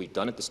consultation we've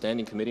done at the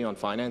Standing Committee on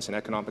Finance and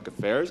Economic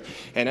Affairs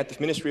and at the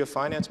Ministry of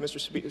Finance, Mr.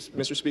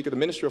 Speaker. The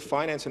Minister of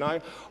Finance and I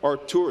are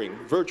touring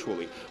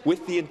virtually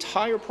with the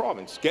entire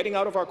province, getting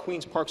out of our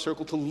Queen's Park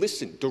Circle to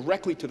listen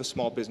directly to the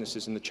small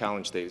businesses and the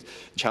challenges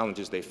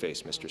they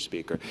face, Mr.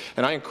 Speaker.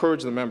 And I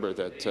encourage the member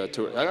that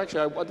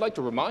I'd like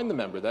to remind the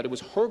member that it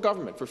was her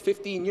government for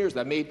 15 years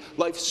that made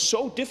life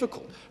so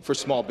difficult for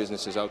small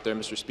businesses out there,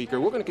 Mr. Speaker.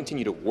 We're going to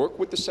continue to work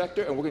with the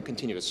sector, and we're going to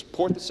continue to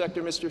support the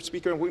sector, Mr.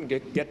 Speaker, and we're going to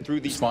get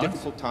through these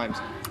difficult times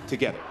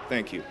together.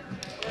 Thank you.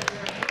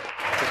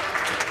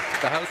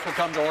 The House will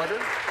come to order.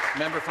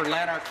 Member for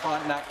Lanark,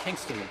 Frontenac,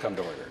 Kingston will come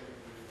to order.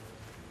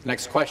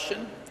 Next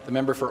question, the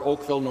member for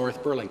Oakville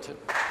North Burlington.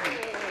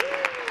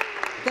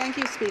 Thank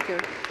you, Speaker.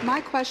 My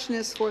question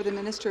is for the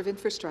Minister of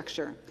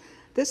Infrastructure.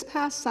 This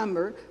past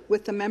summer,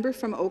 with the member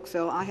from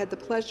Oakville, I had the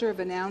pleasure of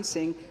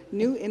announcing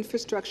new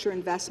infrastructure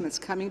investments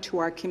coming to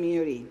our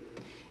community.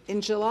 In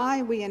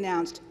July, we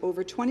announced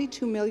over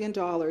 $22 million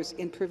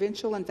in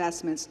provincial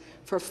investments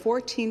for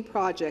 14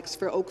 projects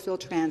for Oakville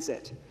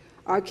Transit.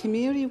 Our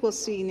community will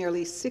see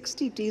nearly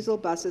 60 diesel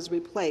buses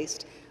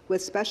replaced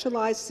with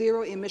specialized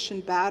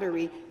zero-emission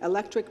battery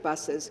electric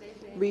buses,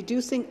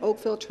 reducing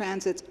Oakville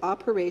Transit's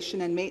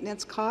operation and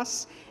maintenance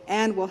costs,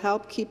 and will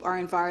help keep our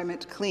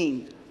environment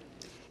clean.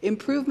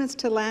 Improvements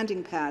to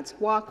landing pads,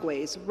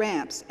 walkways,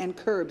 ramps, and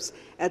curbs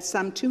at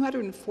some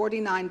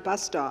 249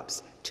 bus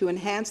stops to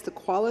enhance the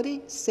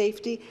quality,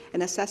 safety,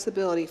 and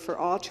accessibility for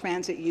all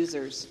transit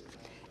users.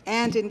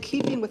 And in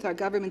keeping with our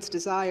government's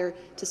desire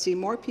to see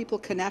more people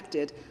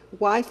connected,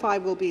 Wi-Fi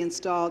will be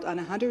installed on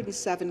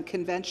 107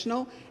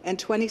 conventional and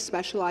 20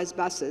 specialized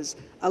buses,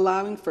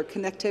 allowing for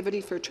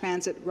connectivity for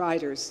transit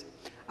riders.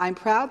 I'm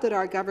proud that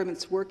our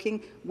government's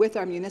working with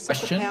our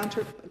municipal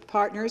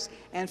partners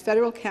and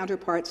federal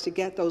counterparts to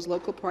get those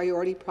local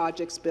priority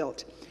projects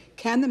built.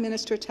 Can the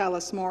minister tell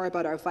us more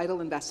about our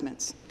vital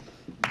investments?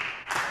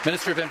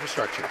 Minister of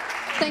Infrastructure.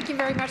 Thank you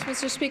very much,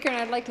 Mr. Speaker, and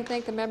I'd like to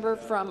thank the member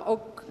from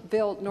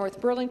Oakville, North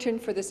Burlington,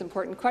 for this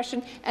important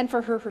question and for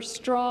her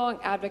strong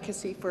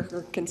advocacy for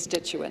her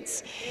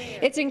constituents.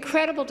 It's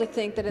incredible to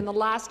think that in the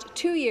last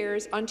 2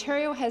 years,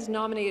 Ontario has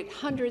nominated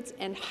hundreds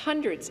and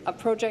hundreds of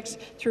projects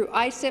through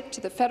ISIP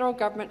to the federal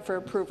government for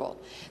approval.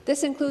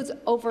 This includes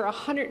over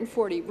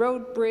 140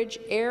 road, bridge,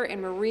 air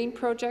and marine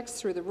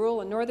projects through the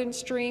Rural and Northern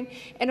Stream,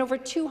 and over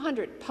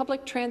 200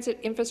 public transit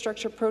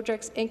infrastructure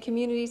projects in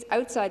communities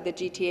outside the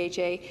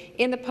GTHA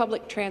in the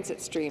public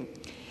transit stream.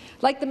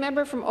 Like the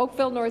member from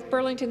Oakville, North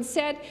Burlington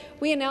said,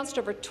 we announced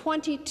over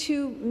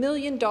 $22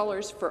 million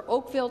for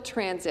Oakville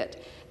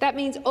Transit. That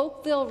means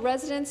Oakville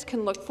residents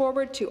can look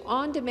forward to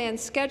on-demand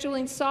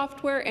scheduling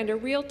software and a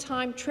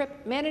real-time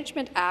trip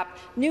management app,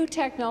 new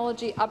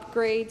technology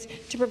upgrades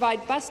to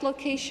provide bus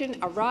location,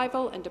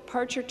 arrival and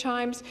departure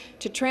times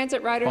to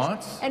transit riders,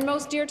 and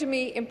most dear to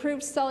me,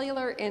 improved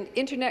cellular and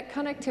internet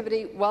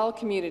connectivity while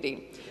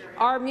commuting.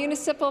 Our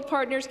municipal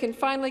partners can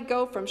finally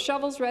go from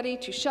shovels ready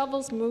to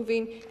shovels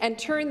moving and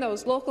turn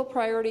those local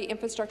priority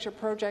infrastructure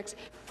projects.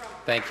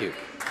 Thank you.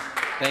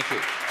 Thank you.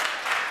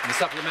 The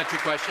supplementary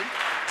question.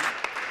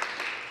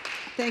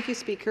 Thank you,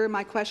 Speaker.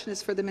 My question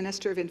is for the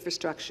Minister of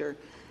Infrastructure.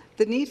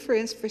 The need for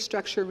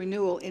infrastructure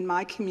renewal in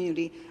my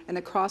community and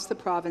across the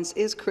province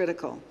is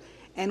critical,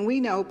 and we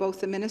know both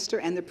the Minister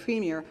and the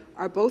Premier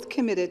are both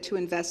committed to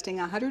investing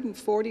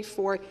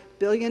 $144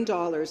 billion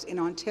in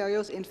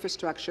Ontario's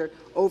infrastructure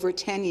over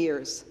 10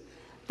 years.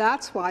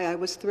 That's why I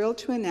was thrilled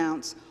to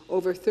announce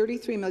over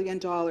 $33 million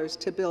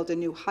to build a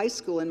new high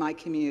school in my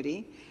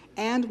community,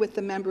 and with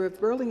the member of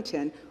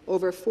Burlington,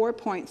 over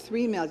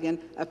 $4.3 million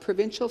of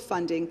provincial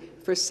funding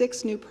for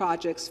 6 new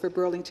projects for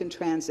Burlington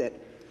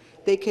Transit.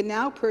 They can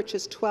now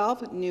purchase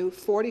 12 new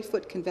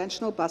 40-foot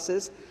conventional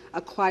buses,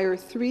 acquire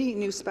 3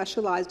 new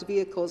specialized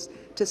vehicles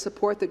to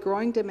support the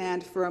growing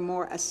demand for a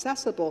more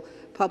accessible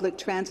public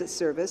transit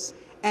service,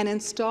 and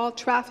install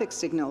traffic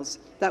signals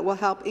that will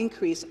help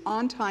increase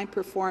on-time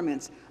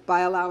performance by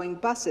allowing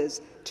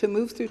buses to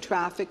move through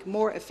traffic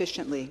more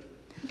efficiently.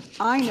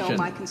 I know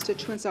my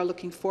constituents are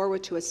looking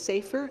forward to a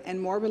safer and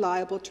more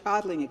reliable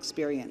travelling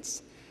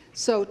experience.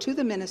 So, to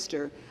the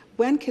Minister,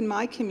 when can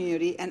my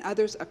community and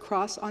others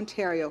across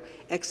Ontario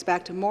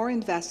expect more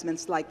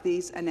investments like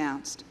these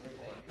announced?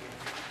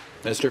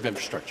 Minister of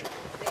Infrastructure.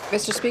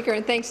 Mr. Speaker,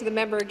 and thanks to the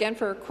member again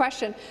for her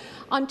question.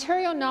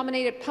 Ontario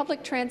nominated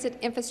public transit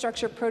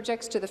infrastructure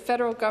projects to the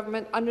federal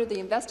government under the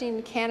Investing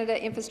in Canada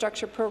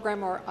Infrastructure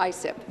Program, or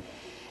ISIP.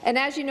 And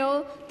as you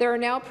know, there are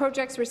now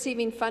projects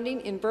receiving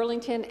funding in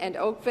Burlington and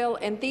Oakville,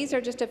 and these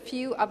are just a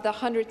few of the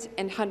hundreds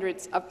and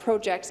hundreds of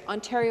projects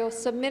Ontario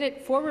submitted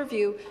for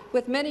review,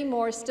 with many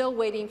more still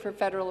waiting for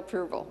federal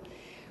approval.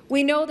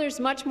 We know there's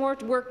much more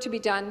work to be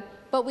done,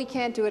 but we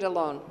can't do it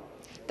alone.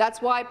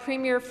 That's why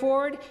Premier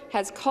Ford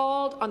has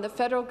called on the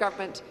federal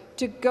government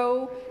to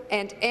go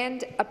and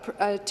end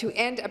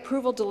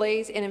approval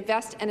delays and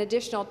invest an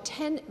additional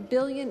 $10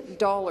 billion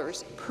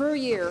per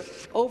year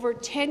over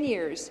 10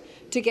 years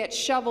to get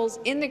shovels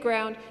in the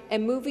ground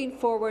and moving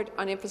forward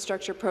on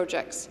infrastructure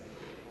projects.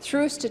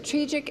 Through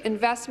strategic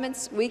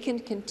investments, we can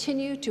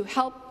continue to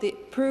help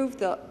improve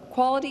the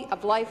quality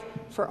of life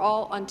for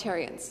all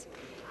Ontarians.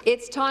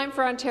 It's time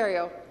for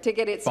Ontario to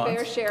get its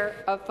fair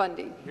share of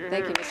funding.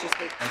 Thank you, Mr.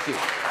 Speaker. Thank you.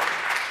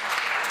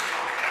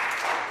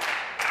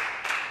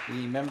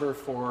 The member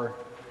for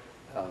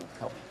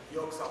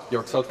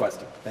York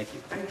South-Weston. Thank you.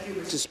 Thank you,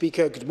 Mr.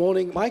 Speaker. Good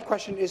morning. My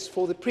question is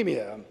for the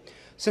Premier.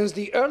 Since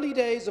the early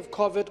days of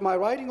COVID, my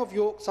riding of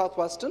York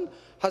South-Weston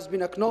has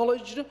been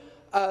acknowledged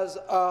as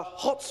a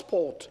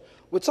hotspot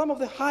with some of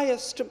the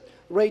highest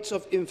rates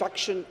of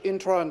infection in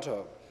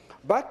Toronto.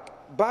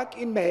 Back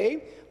in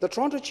May, the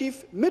Toronto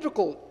Chief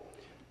Medical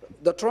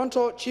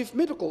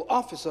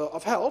Officer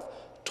of Health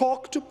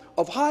talked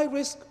of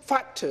high-risk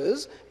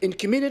factors in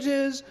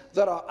communities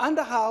that are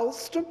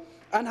underhoused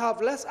and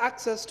have less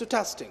access to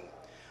testing.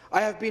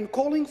 I have been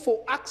calling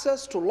for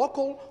access to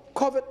local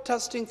COVID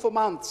testing for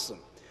months.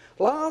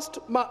 Last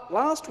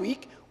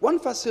week, one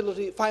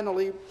facility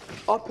finally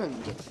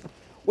opened.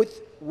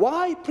 With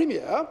why,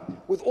 Premier,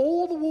 with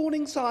all the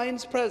warning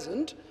signs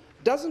present,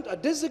 doesn't a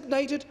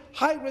designated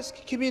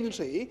high-risk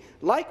community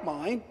like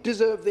mine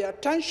deserve the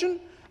attention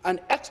and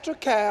extra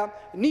care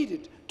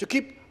needed to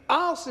keep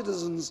our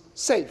citizens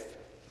safe?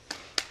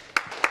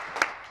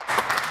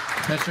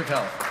 Minister of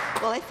Health.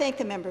 Well, I thank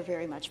the member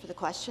very much for the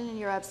question, and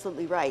you're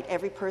absolutely right.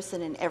 Every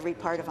person in every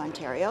part of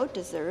Ontario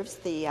deserves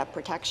the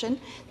protection,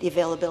 the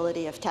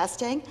availability of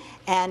testing,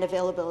 and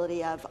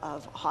availability of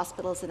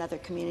hospitals and other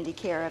community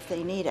care if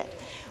they need it.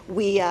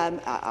 We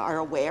are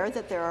aware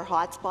that there are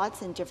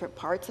hotspots in different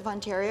parts of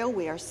Ontario.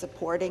 We are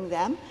supporting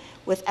them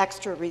with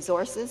extra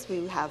resources.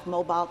 We have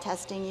mobile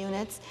testing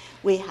units.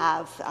 We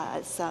have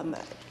some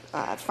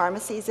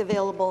pharmacies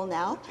available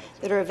now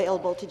that are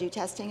available to do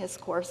testing, as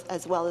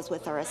well as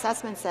with our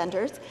assessment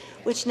centres,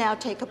 which now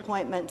take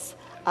appointments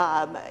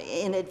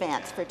in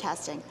advance for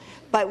testing.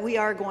 But we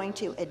are going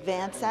to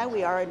advance that.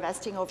 We are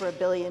investing over $1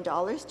 billion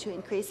to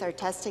increase our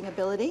testing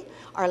ability,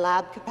 our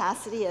lab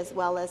capacity, as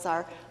well as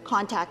our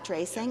contact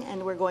tracing,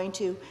 and we're going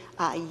to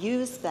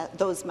use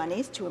those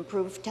monies to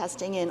improve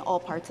testing in all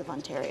parts of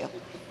Ontario.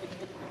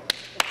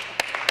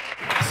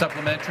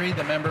 Supplementary,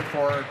 the member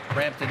for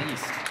Brampton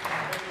East.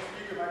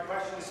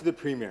 To the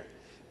Premier.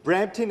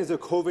 Brampton is a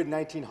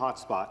COVID-19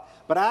 hotspot,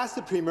 but I asked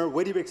the Premier,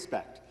 what do you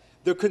expect?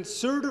 The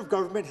Conservative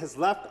government has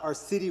left our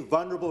city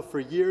vulnerable for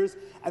years,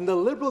 and the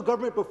Liberal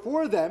government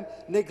before them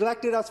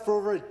neglected us for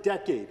over a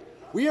decade.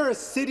 We are a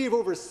city of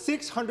over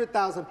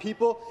 600,000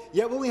 people,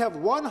 yet we only have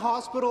 1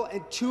 hospital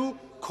and 2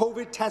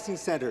 COVID testing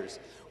centres.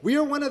 We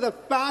are one of the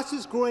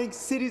fastest-growing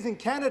cities in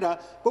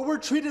Canada, but we're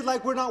treated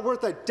like we're not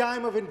worth a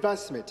dime of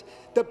investment.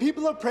 The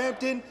people of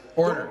Brampton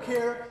don't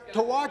care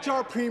to watch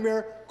our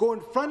Premier go in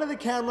front of the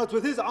cameras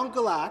with his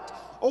Uncle Act,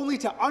 only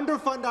to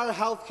underfund our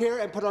health care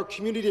and put our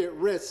community at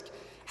risk.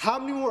 How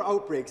many more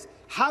outbreaks,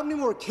 how many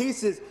more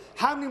cases,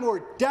 how many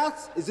more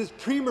deaths is this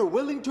Premier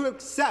willing to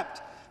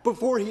accept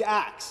before he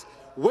acts?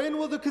 When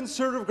will the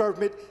Conservative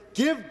government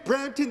give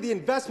Brampton the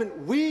investment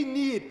we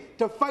need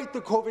to fight the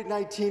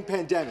COVID-19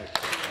 pandemic?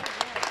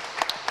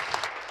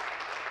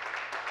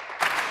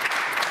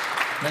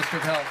 Minister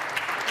of Health.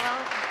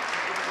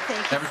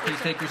 Thank you. Members, please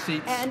take your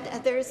seats. And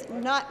there's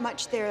not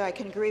much there I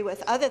can agree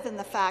with, other than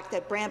the fact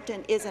that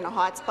Brampton isn't a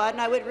hotspot. And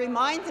I would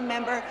remind the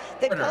member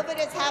that COVID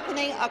is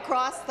happening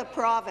across the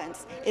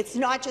province. It's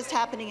not just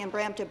happening in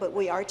Brampton, but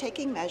we are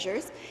taking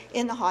measures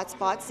in the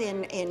hotspots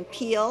in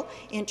Peel,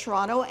 in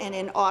Toronto, and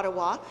in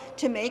Ottawa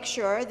to make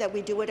sure that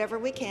we do whatever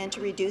we can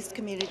to reduce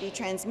community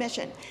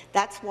transmission.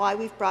 That's why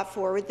we've brought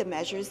forward the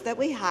measures that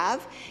we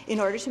have in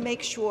order to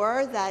make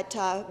sure that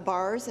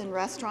bars and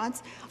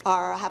restaurants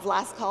have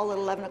last call at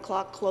 11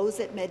 o'clock, close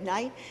at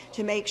midnight,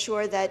 to make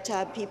sure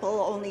that people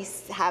only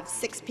have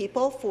 6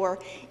 people for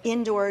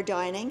indoor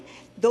dining.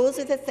 Those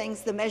are the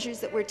things, the measures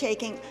that we're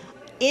taking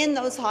in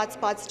those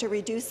hotspots to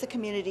reduce the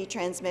community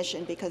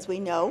transmission, because we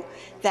know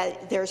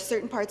that there are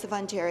certain parts of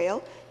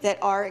Ontario that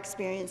are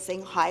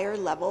experiencing higher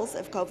levels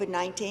of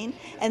COVID-19,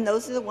 and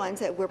those are the ones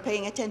that we're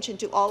paying attention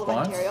to all of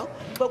Ontario,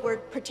 but we're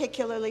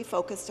particularly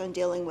focused on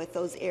dealing with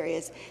those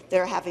areas that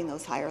are having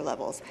those higher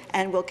levels,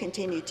 and we'll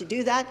continue to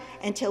do that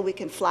until we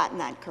can flatten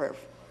that curve.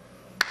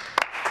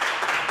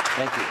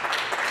 Thank you.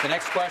 The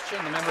next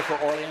question, the member for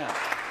Orleans.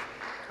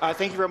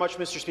 Thank you very much,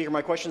 Mr. Speaker.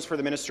 My question is for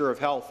the Minister of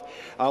Health.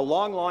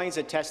 Long lines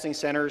at testing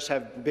centres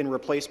have been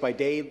replaced by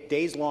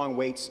days-long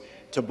waits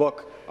to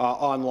book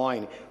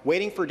online.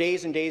 Waiting for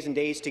days and days and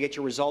days to get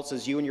your results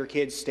as you and your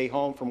kids stay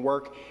home from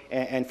work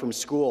and from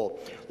school.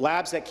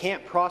 Labs that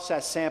can't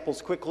process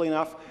samples quickly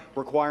enough,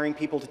 requiring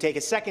people to take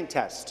a second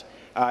test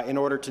in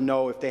order to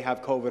know if they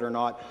have COVID or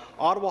not.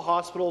 Ottawa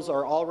hospitals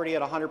are already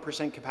at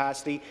 100%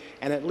 capacity,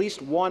 and at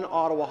least one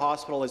Ottawa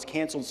hospital has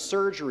cancelled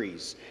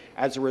surgeries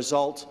as a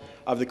result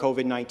of the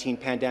COVID-19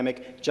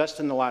 pandemic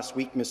just in the last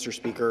week, Mr.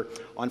 Speaker.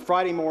 On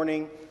Friday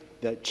morning,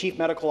 the Chief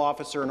Medical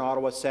Officer in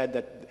Ottawa said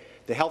that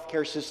the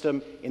healthcare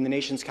system in the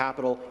nation's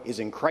capital is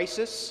in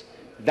crisis.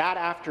 That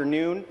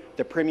afternoon,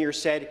 the Premier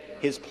said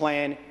his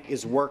plan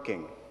is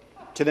working.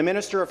 To the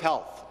Minister of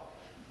Health,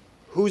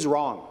 who's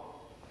wrong?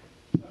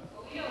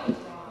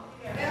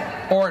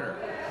 Order.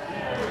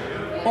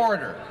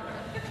 Order.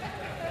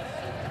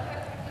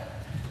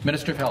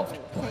 Minister of Health.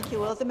 Thank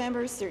you. Well, the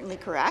member is certainly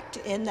correct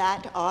in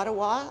that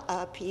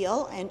Ottawa,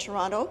 Peel, and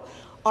Toronto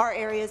are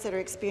areas that are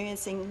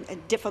experiencing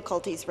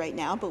difficulties right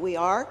now, but we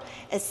are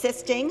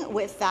assisting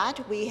with that.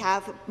 We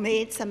have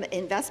made some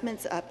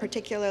investments,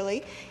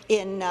 particularly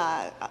in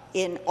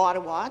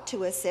Ottawa,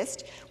 to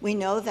assist. We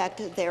know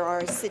that there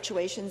are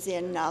situations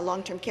in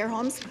long-term care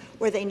homes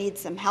where they need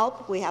some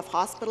help. We have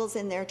hospitals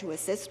in there to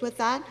assist with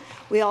that.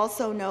 We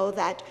also know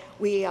that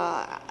we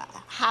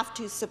have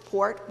to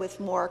support with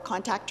more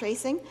contact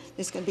tracing.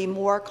 There's going to be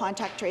more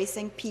contact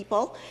tracing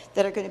people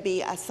that are going to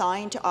be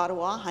assigned to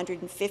Ottawa,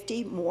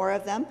 150 more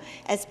of them,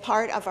 as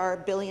part of our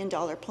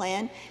billion-dollar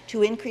plan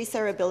to increase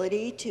our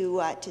ability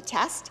to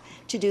test,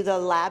 to do the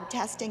lab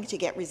testing, to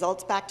get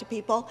results back to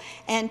people,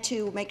 and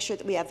to make sure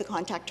that we have the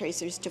contact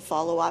tracers to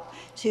follow up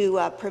to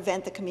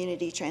prevent the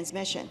community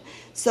transmission.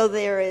 So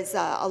there is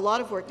a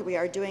lot of work that we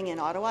are doing in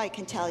Ottawa. I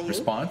can tell you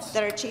that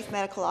our Chief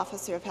Medical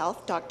Officer of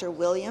Health, Dr.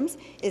 Williams,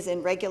 is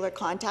in regular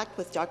contact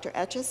with Dr.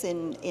 Etches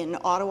in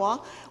Ottawa.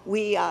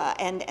 We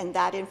and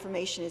that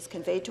information is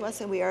conveyed to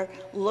us, and we are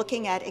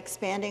looking at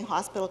expanding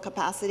hospital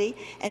capacity.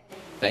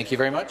 Thank you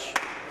very much.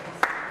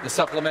 The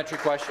supplementary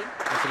question,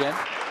 once again.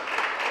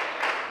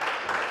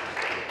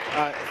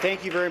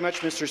 Thank you very much,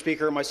 Mr.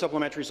 Speaker. My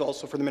supplementary is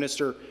also for the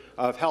Minister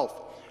of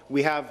Health.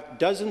 We have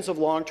dozens of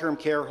long-term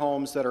care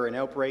homes that are in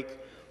outbreak,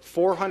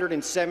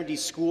 470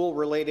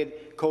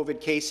 school-related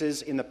COVID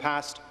cases in the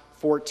past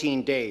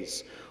 14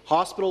 days.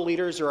 Hospital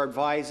leaders are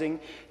advising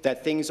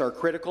that things are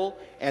critical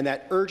and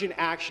that urgent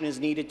action is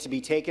needed to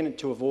be taken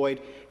to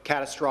avoid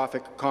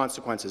catastrophic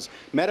consequences.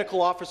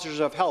 Medical officers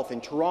of health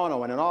in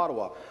Toronto and in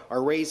Ottawa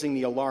are raising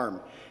the alarm.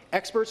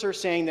 Experts are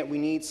saying that we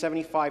need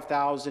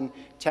 75,000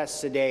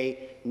 tests a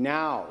day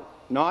now,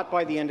 not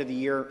by the end of the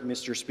year,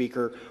 Mr.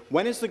 Speaker.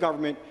 When is the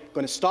government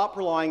going to stop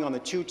relying on the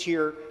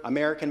two-tier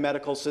American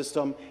medical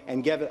system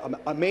and give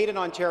a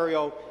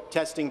made-in-Ontario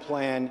testing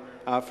plan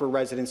for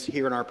residents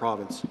here in our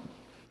province?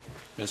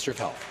 Minister of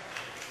Health.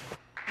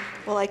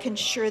 Well, I can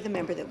assure the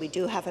member that we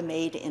do have a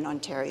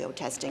made-in-Ontario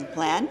testing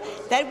plan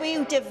that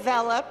we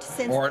developed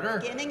since the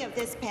beginning of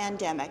this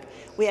pandemic.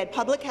 We had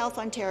Public Health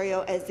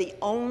Ontario as the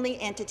only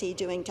entity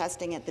doing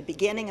testing at the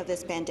beginning of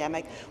this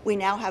pandemic. We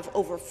now have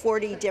over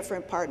 40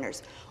 different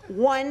partners.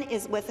 One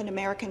is with an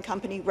American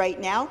company right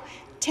now,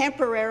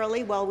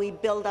 temporarily while we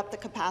build up the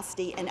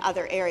capacity in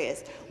other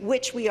areas,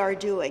 which we are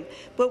doing.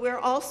 But we're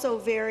also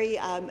very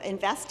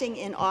investing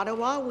in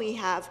Ottawa. We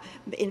have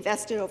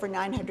invested over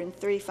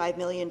 $935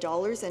 million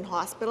in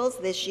hospitals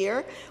this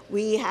year.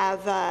 We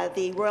have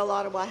the Royal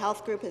Ottawa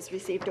Health Group has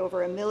received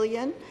over $1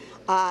 million.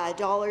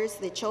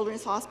 The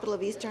Children's Hospital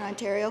of Eastern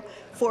Ontario,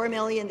 $4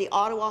 million. The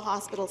Ottawa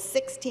Hospital,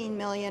 $16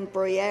 million.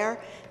 Bruyere,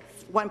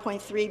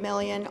 $1.3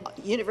 million.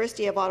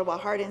 University of Ottawa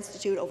Heart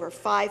Institute, over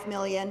 $5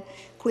 million.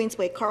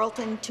 Queensway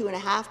Carleton,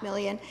 $2.5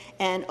 million,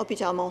 and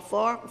Hôpital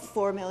Montfort,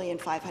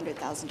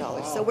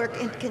 $4,500,000. So we're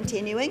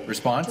continuing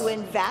to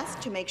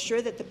invest to make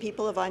sure that the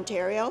people of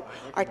Ontario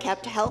are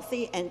kept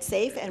healthy and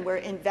safe, and we're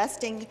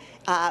investing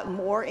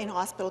more in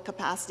hospital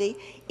capacity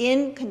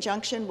in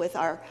conjunction with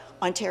our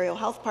Ontario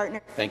Health partner.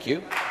 Thank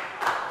you.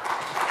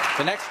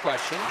 The next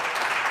question,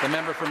 the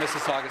member for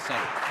Mississauga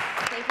Centre.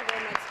 Thank you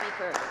very much,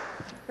 Speaker.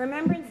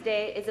 Remembrance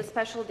Day is a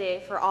special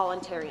day for all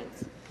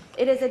Ontarians.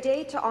 It is a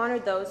day to honour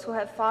those who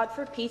have fought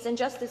for peace and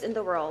justice in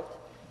the world,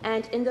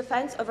 and in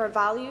defence of our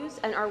values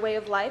and our way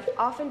of life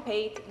often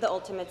paid the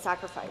ultimate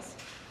sacrifice.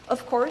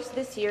 Of course,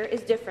 this year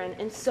is different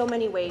in so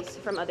many ways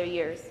from other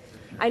years.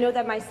 I know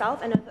that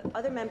myself and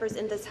other members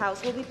in this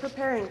House will be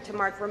preparing to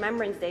mark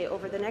Remembrance Day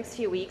over the next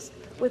few weeks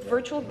with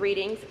virtual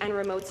greetings and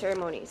remote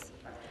ceremonies.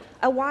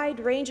 A wide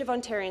range of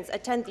Ontarians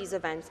attend these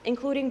events,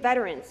 including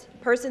veterans,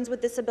 persons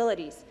with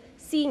disabilities,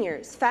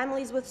 seniors,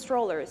 families with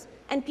strollers,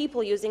 and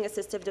people using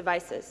assistive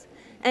devices.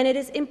 And it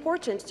is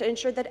important to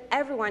ensure that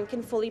everyone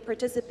can fully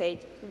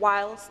participate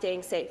while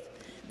staying safe.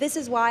 This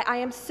is why I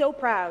am so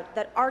proud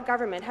that our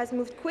government has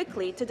moved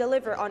quickly to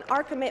deliver on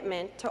our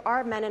commitment to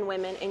our men and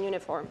women in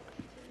uniform.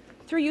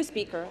 Through you,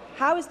 Speaker,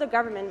 how is the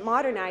government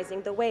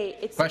modernizing the way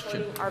it's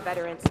supporting our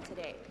veterans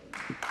today?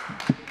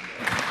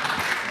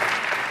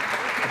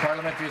 The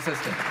Parliamentary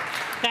Assistant.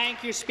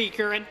 Thank you,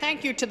 Speaker, and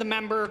thank you to the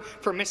member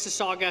for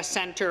Mississauga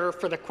Centre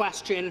for the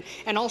question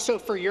and also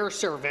for your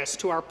service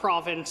to our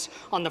province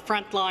on the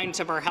front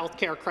lines of our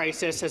healthcare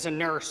crisis as a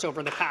nurse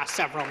over the past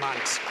several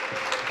months.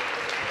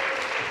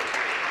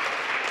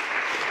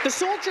 The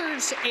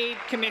Soldiers' Aid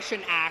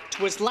Commission Act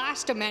was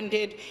last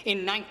amended in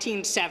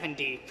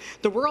 1970.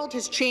 The world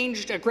has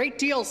changed a great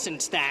deal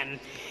since then,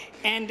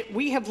 and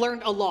we have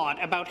learned a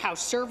lot about how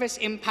service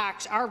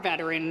impacts our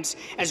veterans,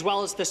 as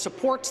well as the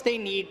supports they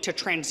need to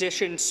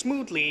transition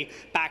smoothly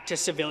back to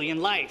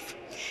civilian life.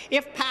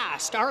 If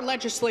passed, our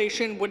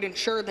legislation would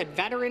ensure that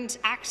veterans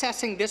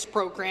accessing this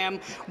program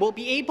will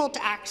be able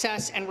to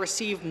access and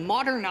receive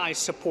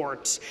modernized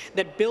supports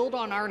that build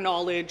on our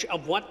knowledge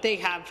of what they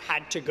have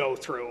had to go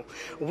through.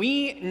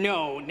 We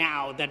know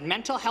now that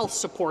mental health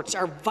supports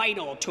are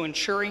vital to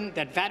ensuring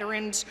that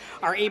veterans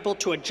are able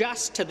to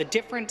adjust to the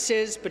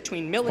differences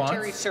between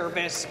military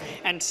service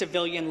and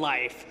civilian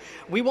life.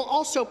 We will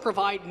also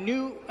provide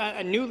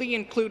newly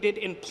included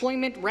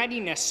employment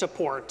readiness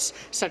supports,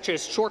 such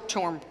as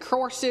short-term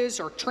courses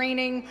or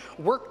training,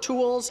 work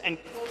tools, and...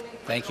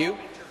 Thank you.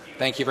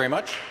 Thank you very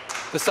much.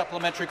 The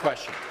supplementary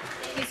question.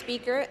 Thank you,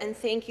 Speaker, and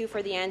thank you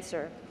for the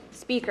answer.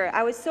 Speaker,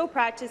 I was so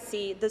proud to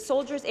see the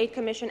Soldiers' Aid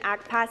Commission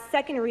Act pass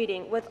second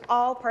reading with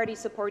all party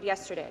support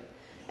yesterday.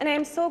 And I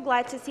am so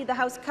glad to see the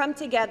House come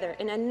together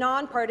in a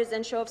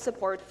nonpartisan show of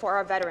support for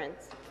our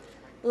veterans.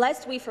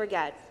 lest we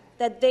forget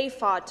that they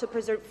fought to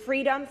preserve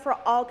freedom for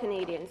all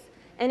Canadians,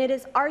 and it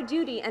is our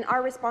duty and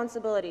our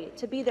responsibility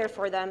to be there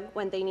for them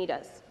when they need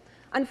us.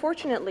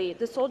 Unfortunately,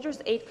 the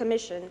Soldiers' Aid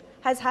Commission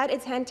has had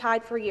its hand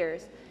tied for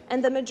years,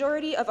 and the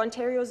majority of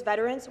Ontario's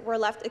veterans were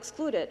left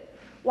excluded,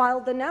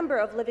 while the number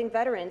of living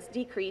veterans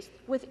decreased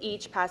with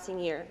each passing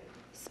year.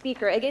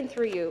 Speaker, again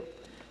through you,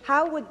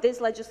 how would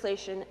this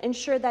legislation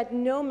ensure that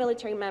no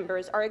military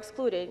members are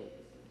excluded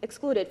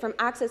from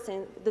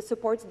accessing the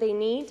supports they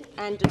need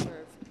and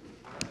deserve?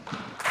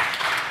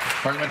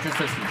 Parliamentary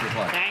Assistant,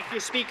 reply. Thank you,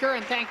 Speaker,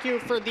 and thank you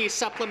for the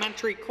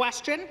supplementary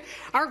question.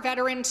 Our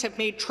veterans have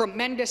made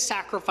tremendous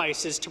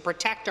sacrifices to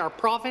protect our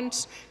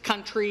province,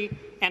 country,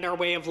 and our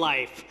way of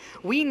life.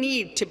 We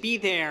need to be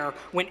there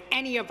when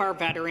any of our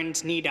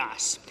veterans need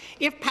us.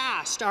 If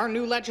passed, our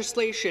new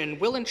legislation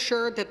will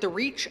ensure that the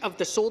reach of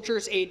the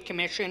Soldiers' Aid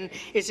Commission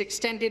is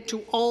extended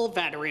to all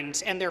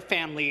veterans and their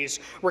families,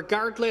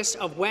 regardless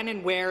of when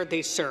and where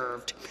they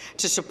served.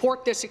 To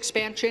support this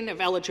expansion of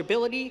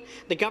eligibility,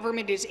 the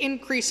government is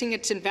increasing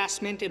its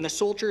investment in the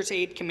Soldiers'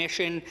 Aid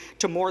Commission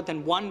to more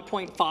than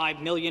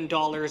 $1.5 million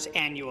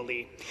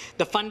annually.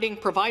 The funding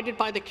provided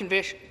by the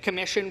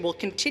Commission will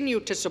continue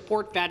to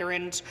support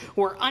veterans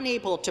who are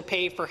unable to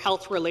pay for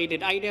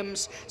health-related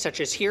items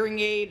such as hearing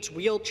aids,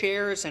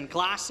 wheelchairs, and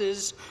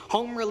glasses,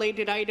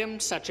 home-related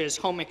items such as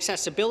home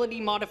accessibility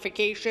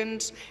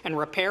modifications and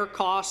repair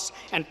costs,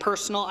 and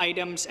personal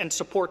items and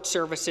support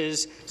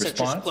services such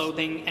as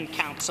clothing and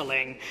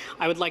counselling.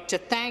 I would like to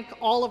thank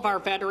all of our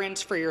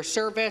veterans for your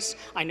service.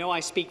 I know I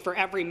speak for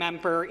every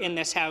member in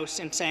this House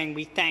in saying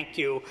we thank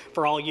you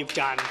for all you've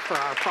done for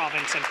our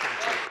province and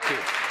country. Thank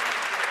you.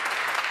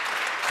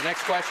 The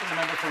next question, the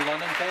member for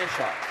London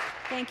Fairshot.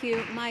 Thank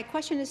you. My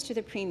question is to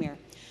the Premier.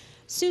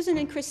 Susan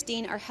and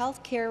Christine are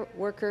healthcare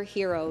worker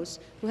heroes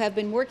who have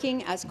been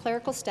working as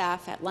clerical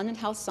staff at London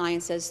Health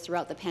Sciences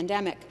throughout the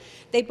pandemic.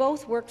 They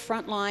both work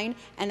frontline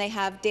and they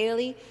have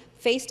daily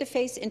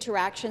face-to-face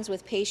interactions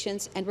with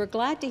patients, and we're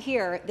glad to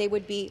hear they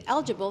would be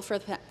eligible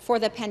for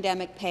the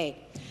pandemic pay.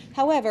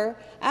 However,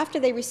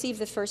 after they received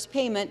the first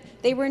payment,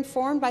 they were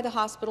informed by the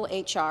hospital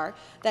HR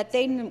that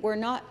they were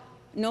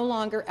no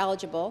longer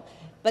eligible,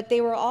 but they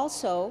were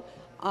also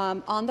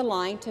on the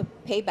line to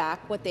pay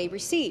back what they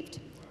received.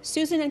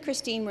 Susan and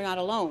Christine were not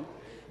alone.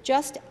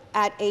 Just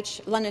at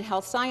London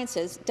Health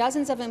Sciences,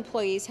 dozens of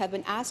employees have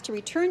been asked to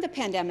return the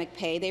pandemic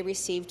pay they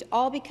received,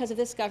 all because of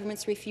this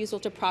government's refusal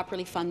to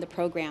properly fund the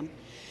program.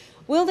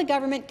 Will the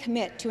government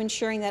commit to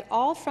ensuring that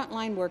all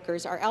frontline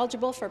workers are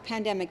eligible for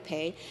pandemic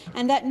pay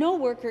and that no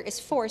worker is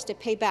forced to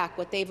pay back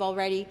what they've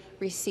already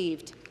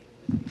received?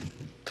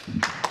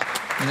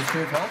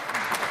 Minister of Health.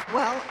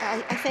 Well,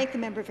 I thank the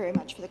member very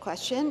much for the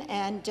question,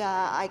 and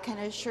I can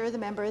assure the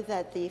member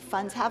that the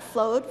funds have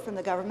flowed from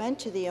the government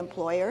to the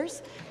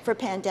employers for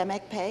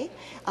pandemic pay.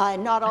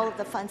 Not all of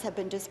the funds have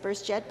been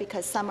dispersed yet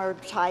because some are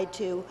tied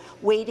to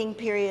waiting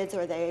periods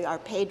or they are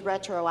paid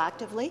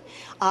retroactively.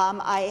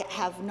 I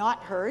have not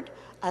heard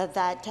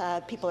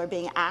that people are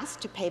being asked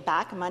to pay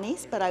back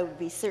monies, but I would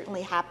be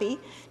certainly happy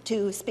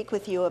to speak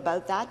with you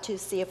about that to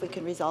see if we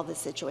can resolve the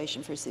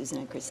situation for Susan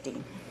and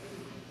Christine.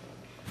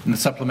 And the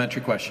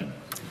supplementary question.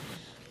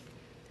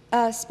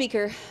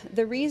 Speaker,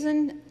 the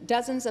reason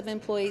dozens of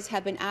employees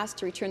have been asked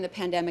to return the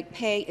pandemic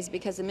pay is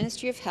because the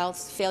Ministry of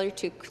Health's failure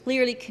to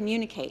clearly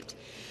communicate.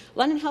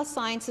 London Health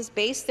Sciences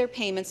based their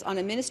payments on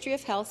a Ministry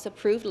of Health's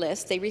approved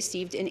list they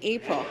received in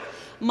April.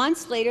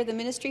 Months later, the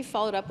ministry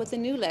followed up with a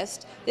new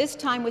list, this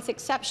time with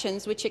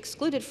exceptions which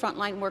excluded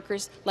frontline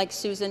workers like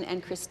Susan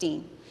and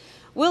Christine.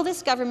 Will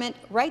this government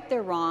right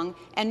their wrong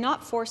and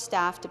not force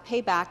staff to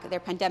pay back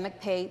their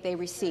pandemic pay they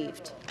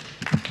received?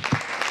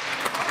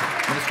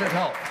 Minister of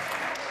Health.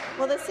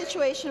 Well, the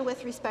situation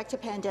with respect to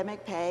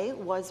pandemic pay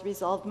was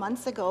resolved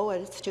months ago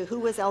as to who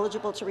was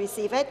eligible to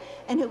receive it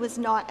and who was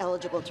not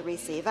eligible to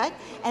receive it,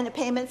 and the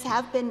payments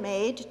have been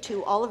made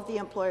to all of the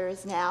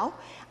employers now.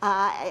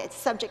 It's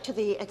subject to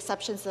the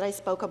exceptions that I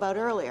spoke about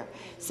earlier.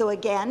 So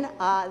again,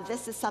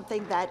 this is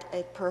something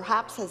that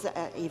perhaps has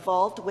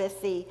evolved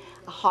with the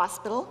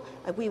hospital.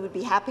 We would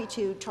be happy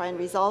to try and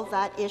resolve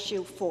that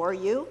issue for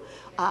you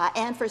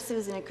and for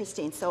Susan and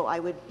Christine. So I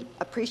would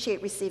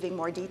appreciate receiving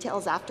more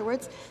details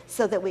afterwards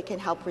so that we can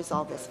help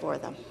resolve this for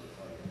them.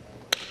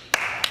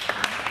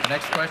 The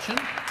next question,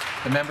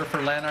 the member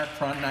for Lanark,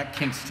 Frontenac,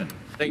 Kingston.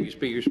 Thank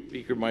you,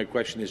 Speaker. My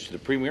question is to the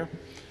Premier.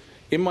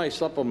 In my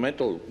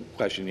supplemental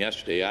question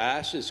yesterday, I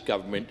asked this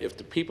government if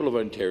the people of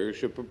Ontario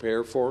should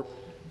prepare for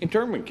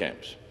internment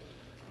camps.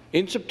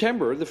 In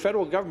September, the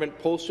federal government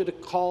posted a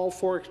call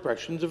for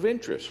expressions of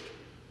interest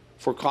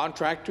for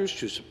contractors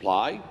to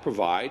supply,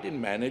 provide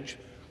and manage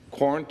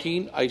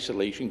quarantine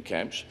isolation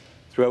camps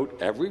throughout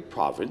every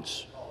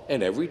province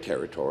and every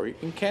territory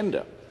in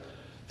Canada.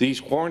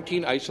 These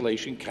quarantine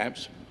isolation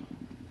camps,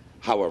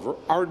 however,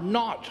 are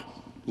not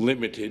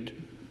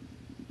limited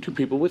to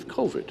people with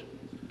COVID,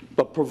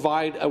 but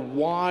provide a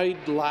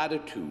wide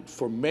latitude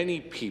for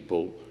many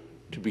people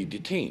to be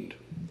detained.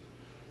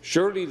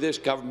 Surely this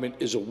government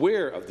is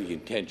aware of the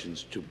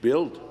intentions to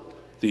build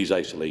these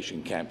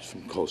isolation camps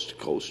from coast to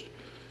coast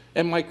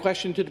And my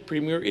question to the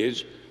Premier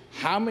is,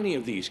 how many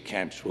of these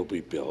camps will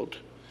be built,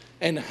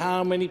 and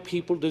how many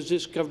people does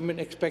this government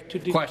expect to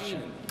detain?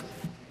 Question.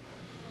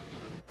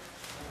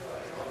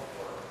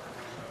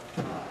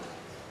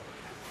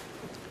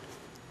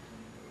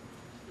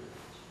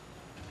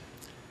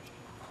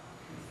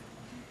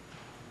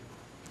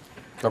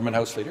 Government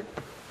House Leader.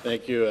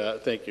 Thank you,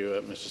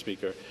 Mr.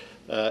 Speaker.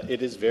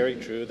 It is very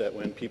true that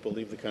when people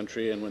leave the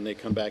country and when they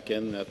come back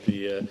in, that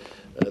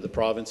the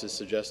province is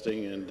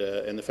suggesting, and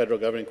the federal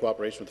government, in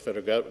cooperation with the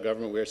federal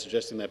government, we are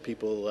suggesting that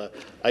people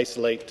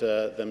isolate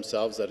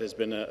themselves. That has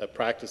been a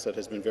practice that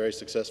has been very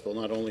successful,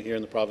 not only here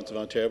in the province of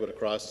Ontario, but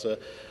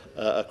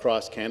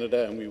across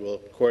Canada. And we will,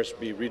 of course,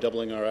 be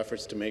redoubling our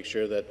efforts to make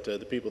sure that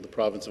the people of the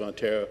province of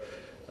Ontario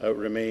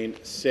remain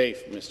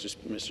safe,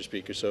 Mr.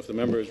 Speaker. So if the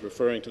member is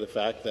referring to the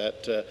fact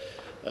that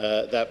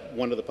that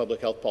one of the public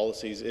health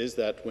policies is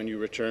that when you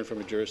return from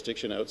a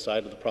jurisdiction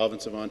outside of the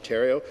province of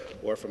Ontario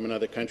or from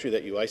another country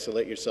that you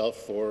isolate yourself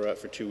for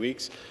 2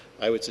 weeks,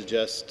 I would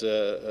suggest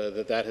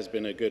that has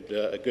been a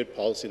good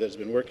policy that has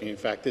been working. In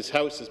fact, this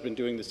House has been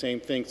doing the same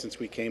thing since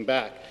we came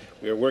back.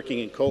 We are working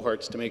in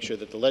cohorts to make sure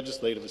that the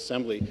Legislative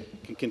Assembly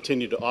can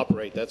continue to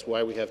operate. That's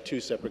why we have 2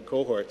 separate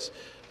cohorts,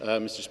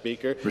 Mr.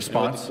 Speaker.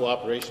 Response. And with the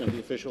cooperation of the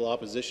official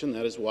opposition,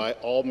 that is why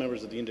all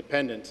members of the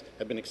Independents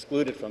have been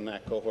excluded from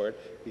that cohort,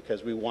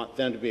 because we want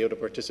them to be able to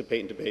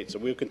participate in debate. So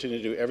we will continue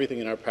to do everything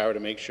in our power to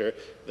make sure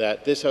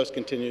that this House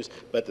continues,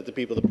 but that the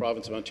people of the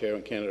province of Ontario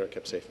and Canada are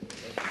kept safe.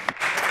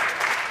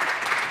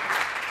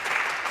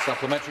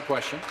 Supplementary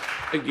question.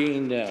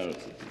 Again,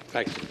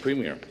 back to the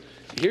Premier.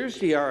 Here's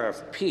the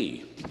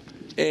RFP,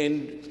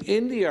 and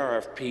in the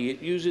RFP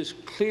it uses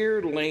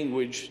clear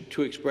language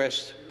to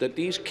express that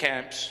these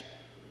camps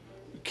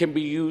can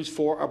be used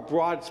for a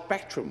broad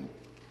spectrum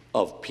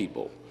of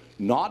people,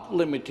 not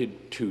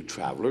limited to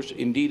travellers.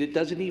 Indeed, it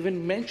doesn't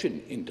even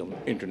mention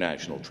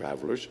international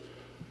travellers.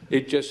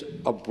 It's just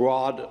a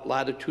broad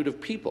latitude of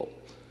people.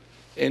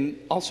 And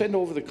I'll send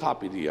over the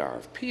copy of the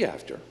RFP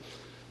after.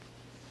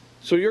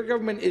 So your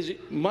government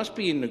must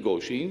be in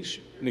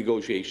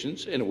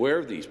negotiations and aware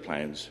of these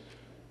plans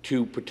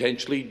to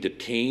potentially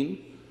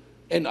detain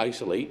and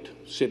isolate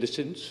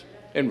citizens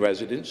and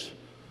residents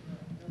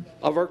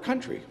of our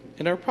country,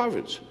 in our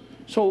province.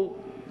 So,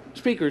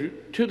 Speaker,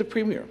 to the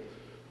Premier,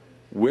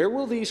 where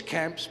will these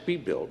camps be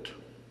built?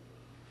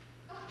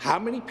 How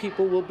many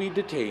people will be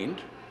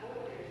detained?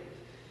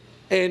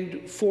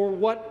 And for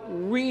what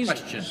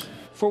reasons?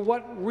 For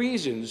what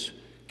reasons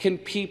can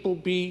people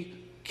be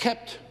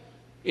kept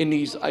in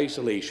these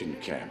isolation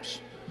camps?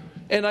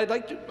 And I'd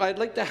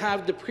like to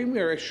have the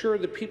Premier assure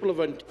the people of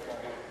Ontario.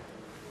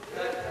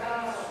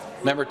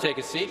 Member, take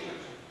a seat.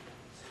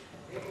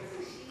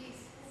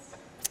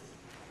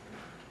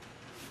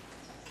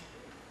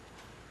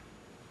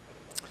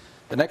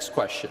 The next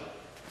question.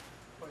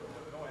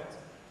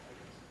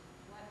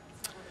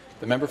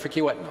 The member for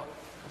Kiiwetinoong.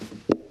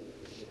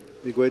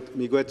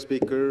 Miigwech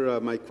Speaker,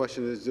 my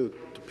question is to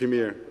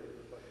Premier.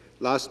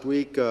 Last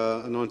week,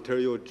 an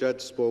Ontario judge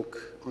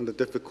spoke on the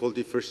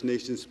difficulty First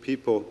Nations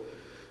people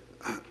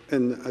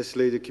in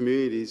isolated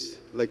communities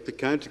like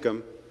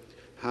Pikangikum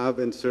have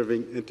in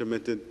serving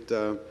intermittent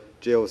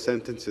jail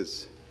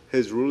sentences.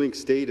 His ruling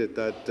stated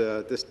that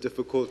this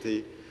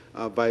difficulty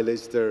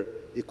violates their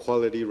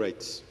equality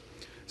rights.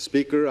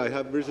 Speaker, I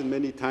have risen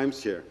many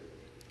times here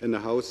in the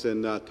House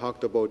and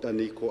talked about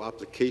unequal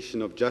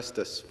application of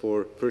justice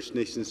for First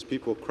Nations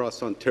people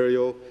across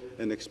Ontario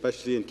and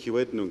especially in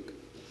Kiiwetinoong.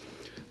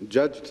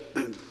 Judge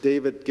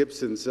David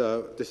Gibson's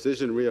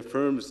decision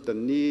reaffirms the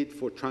need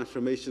for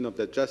transformation of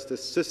the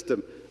justice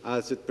system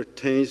as it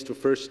pertains to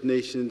First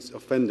Nations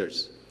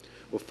offenders.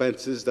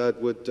 Offences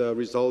that would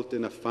result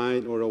in a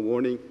fine or a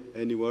warning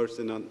anywhere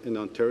in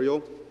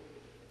Ontario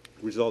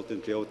result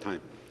in jail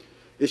time.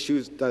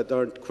 Issues that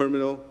aren't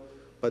criminal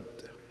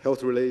but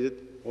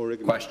health-related or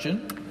ignored.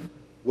 Question.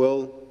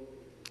 Will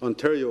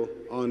Ontario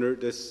honour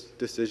this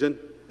decision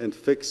and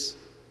fix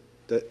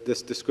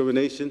this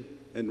discrimination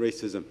and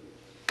racism?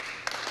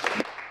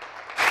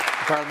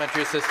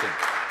 Parliamentary assistant.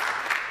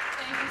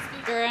 Thank you,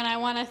 Speaker, and I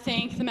want to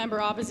thank the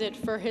member opposite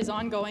for his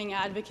ongoing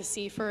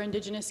advocacy for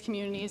Indigenous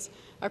communities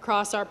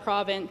across our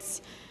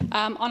province.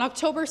 On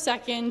October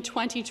 2nd,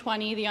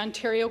 2020, the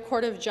Ontario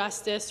Court of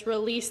Justice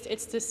released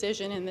its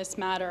decision in this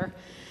matter.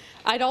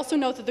 I'd also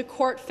note that the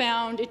court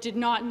found it did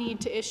not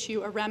need to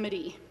issue a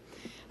remedy.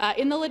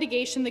 In the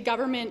litigation, the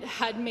government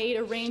had made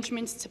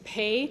arrangements to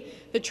pay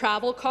the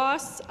travel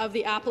costs of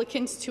the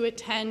applicants to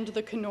attend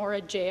the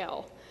Kenora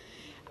jail.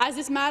 As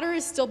this matter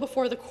is still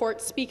before the court,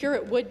 Speaker,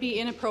 it would be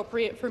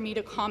inappropriate for me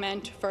to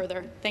comment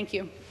further. Thank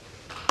you.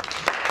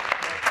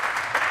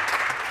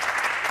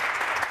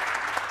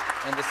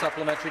 And the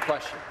supplementary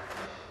question.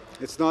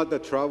 It's not the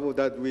travel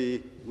that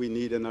we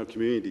need in our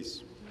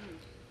communities.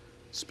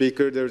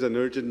 Speaker, there's an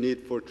urgent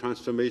need for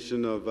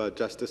transformation of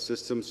justice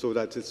system so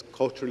that it's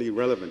culturally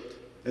relevant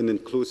and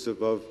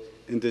inclusive of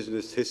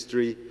Indigenous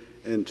history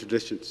and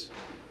traditions.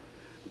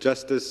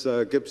 Justice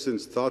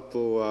Gibson's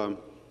thoughtful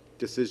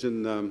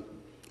decision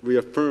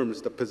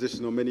reaffirms the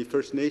position of many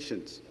First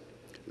Nations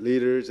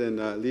leaders and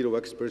legal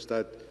experts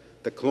that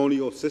the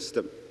colonial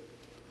system,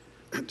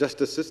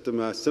 justice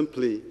system,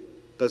 simply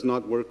does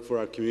not work for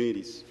our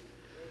communities.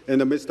 In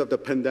the midst of the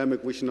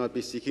pandemic, we should not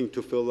be seeking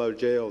to fill our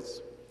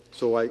jails.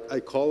 So I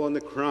call on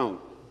the Crown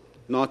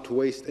not to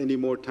waste any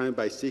more time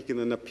by seeking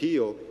an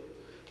appeal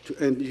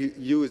and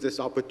use this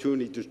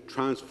opportunity to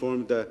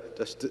transform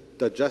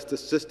the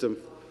justice system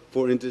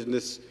for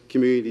Indigenous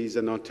communities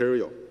in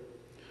Ontario.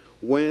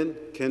 When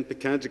can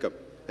Pikangikum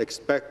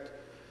expect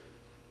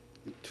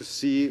to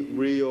see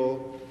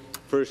real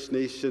First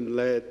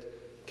Nation-led,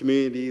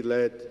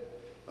 community-led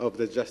of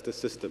the justice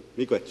system?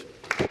 Miigwech.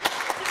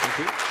 Thank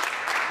you.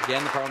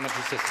 Again, the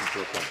parliamentary assistant to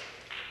reply.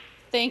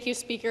 Thank you,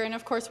 Speaker. And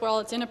of course, while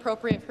it's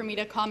inappropriate for me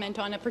to comment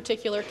on a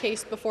particular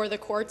case before the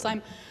courts,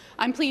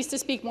 I'm pleased to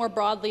speak more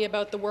broadly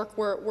about the work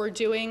we're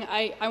doing.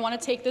 I want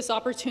to take this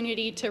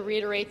opportunity to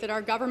reiterate that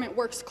our government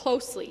works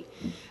closely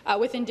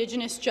with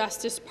Indigenous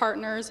justice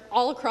partners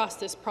all across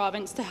this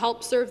province to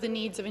help serve the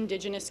needs of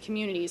Indigenous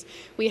communities.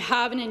 We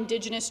have an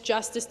Indigenous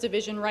Justice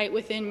Division right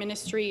within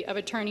Ministry of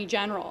Attorney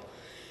General.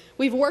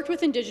 We've worked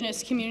with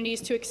Indigenous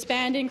communities to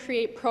expand and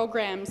create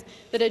programs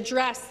that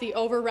address the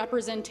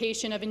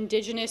overrepresentation of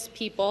Indigenous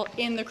people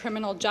in the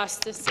criminal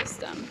justice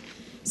system,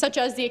 such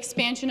as the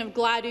expansion of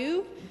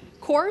Gladue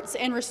courts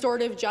and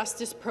restorative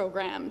justice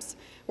programs.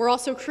 We're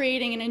also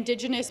creating an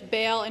Indigenous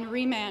bail and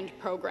remand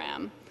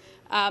program.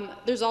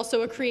 There's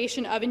also a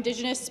creation of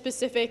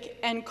Indigenous-specific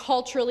and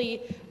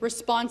culturally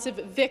responsive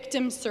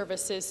victim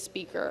services,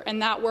 Speaker, and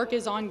that work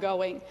is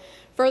ongoing.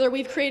 Further,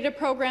 we've created a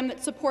program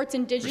that supports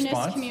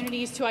Indigenous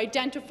communities to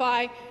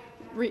identify,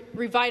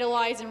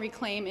 revitalize and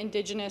reclaim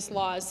Indigenous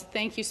laws.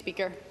 Thank you,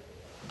 Speaker.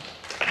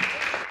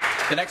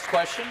 The next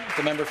question,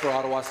 the member for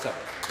Ottawa South.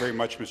 Very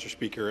much, Mr.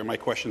 Speaker, and my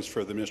question is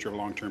for the Minister of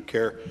Long-Term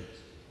Care.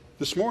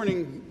 This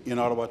morning in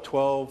Ottawa,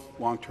 12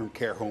 long-term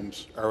care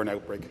homes are in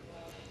outbreak.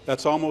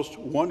 That's almost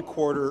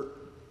 1/4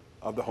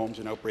 of the homes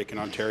in outbreak in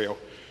Ontario.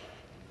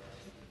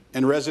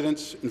 And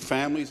residents and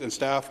families and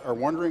staff are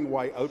wondering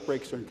why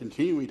outbreaks are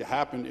continuing to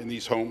happen in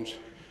these homes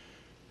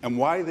and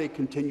why they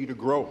continue to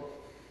grow.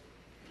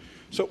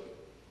 So,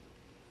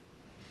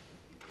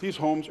 these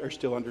homes are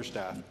still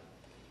understaffed,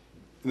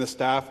 and the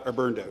staff are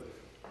burned out.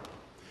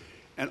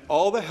 And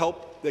all the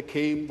help that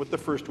came with the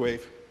first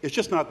wave is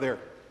just not there.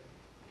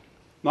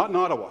 Not in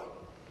Ottawa.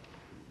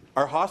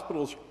 Our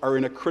hospitals are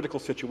in a critical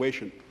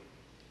situation.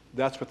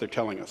 That's what they're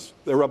telling us.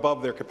 They're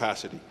above their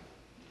capacity.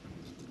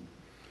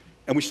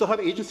 And we still have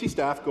agency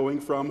staff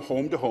going from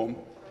home to home,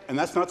 and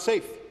that's not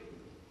safe.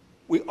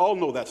 We all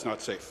know that's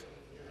not safe.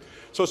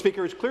 So,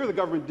 Speaker, it's clear the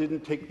government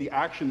didn't take the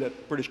action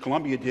that British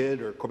Columbia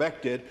did or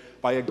Quebec did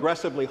by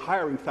aggressively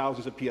hiring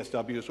thousands of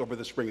PSWs over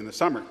the spring and the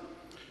summer.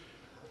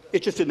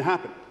 It just didn't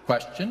happen.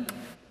 Question.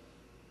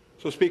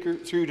 So, Speaker,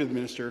 through you to the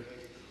Minister,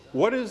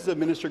 what is the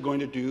Minister going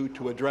to do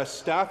to address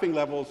staffing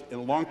levels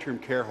in long-term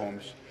care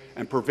homes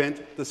and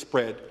prevent the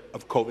spread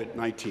of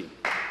COVID-19?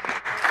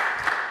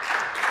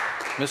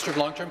 Minister of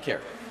Long-Term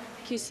Care.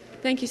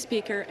 Thank you,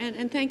 Speaker,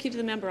 and thank you to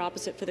the member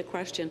opposite for the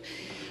question.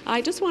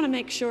 I just want to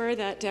make sure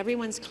that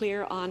everyone's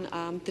clear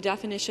on the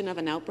definition of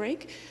an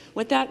outbreak.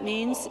 What that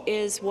means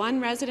is one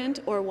resident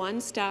or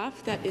one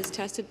staff that is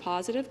tested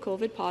positive,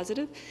 COVID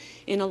positive,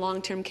 in a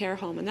long-term care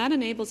home, and that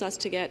enables us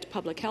to get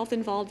public health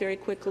involved very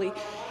quickly,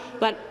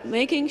 but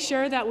making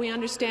sure that we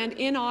understand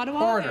in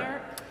Ottawa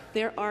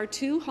there are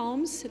 2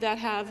 homes that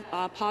have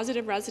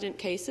positive resident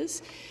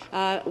cases.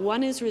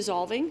 One is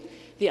resolving.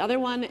 The other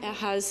one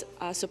has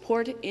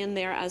support in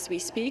there as we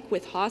speak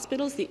with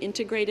hospitals, the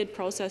integrated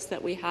process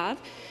that we have.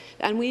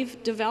 And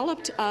we've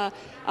developed a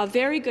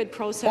very good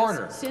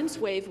process since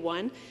Wave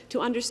 1 to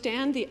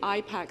understand the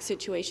IPAC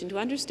situation, to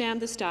understand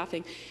the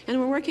staffing. And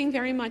we're working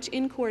very much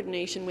in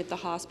coordination with the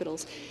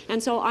hospitals.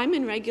 And so I'm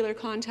in regular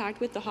contact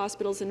with the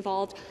hospitals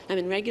involved. I'm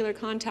in regular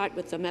contact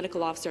with the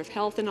Medical Officer of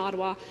Health in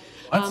Ottawa.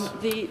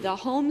 The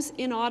homes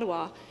in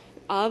Ottawa,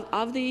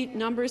 of the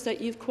numbers that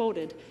you've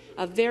quoted,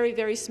 a very,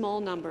 very small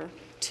number,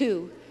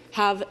 2,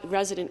 have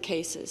resident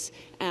cases.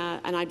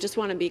 And I just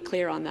want to be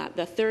clear on that.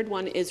 The third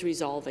one is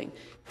resolving.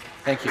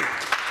 Thank you.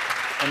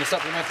 And the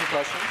supplementary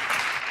question?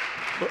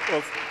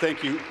 Well,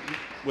 thank you.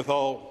 With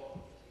all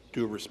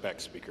due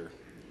respect, Speaker,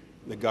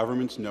 the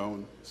government's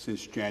known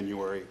since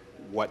January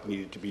what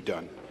needed to be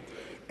done.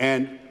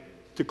 And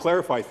to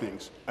clarify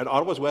things, at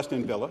Ottawa's West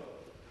End Villa,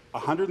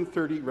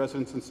 130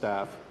 residents and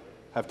staff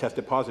have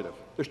tested positive.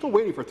 They're still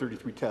waiting for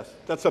 33 tests.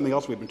 That's something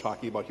else we've been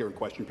talking about here in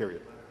question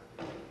period.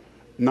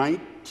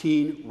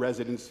 19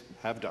 residents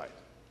have died.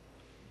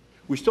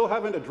 We still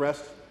haven't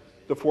addressed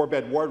the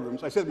 4-bed ward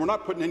rooms. I said we're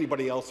not putting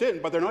anybody else in,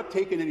 but they're not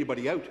taking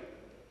anybody out.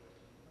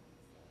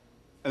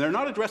 And they're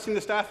not addressing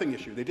the staffing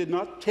issue. They did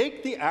not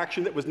take the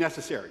action that was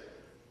necessary.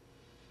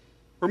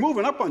 We're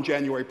moving up on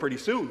January pretty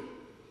soon.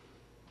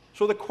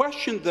 So the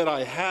question that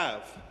I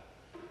have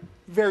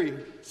very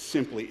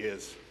simply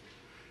is,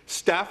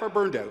 staff are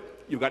burned out.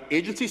 You've got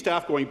agency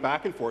staff going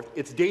back and forth.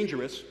 It's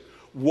dangerous.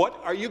 What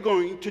are you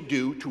going to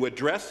do to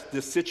address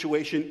this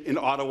situation in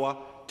Ottawa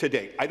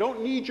today? I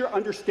don't need your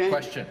understanding.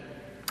 Question.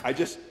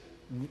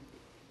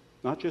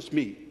 Not just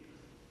me,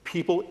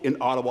 People in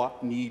Ottawa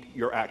need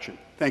your action.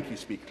 Thank you,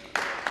 Speaker.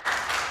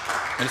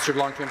 Minister of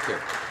Long-Term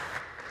Care.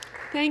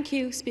 Thank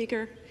you,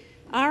 Speaker.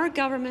 Our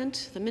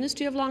government, the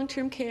Ministry of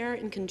Long-Term Care,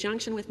 in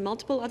conjunction with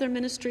multiple other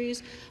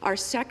ministries, our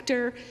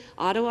sector,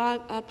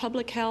 Ottawa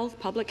Public Health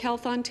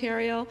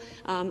Ontario,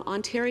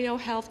 Ontario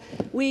Health,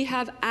 we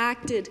have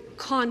acted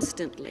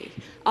constantly,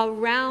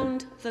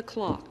 around the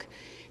clock.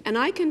 And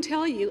I can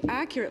tell you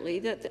accurately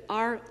that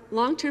our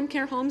long-term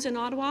care homes in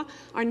Ottawa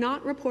are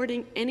not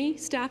reporting any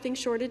staffing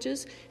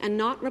shortages and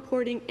not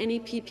reporting any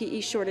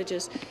PPE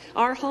shortages.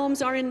 Our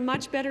homes are in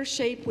much better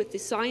shape with the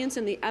science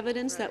and the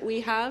evidence that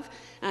we have,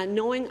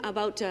 knowing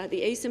about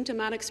the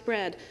asymptomatic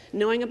spread,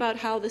 knowing about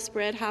how the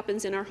spread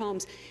happens in our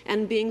homes,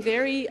 and being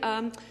very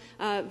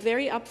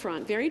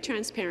upfront, very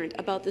transparent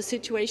about the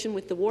situation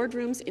with the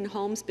wardrooms in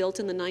homes built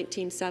in the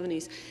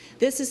 1970s.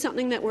 This is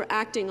something that we're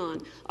acting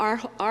on.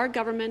 Our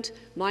government,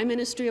 my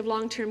Ministry of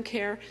Long-Term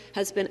Care,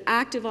 has been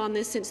active on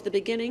this since the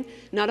beginning,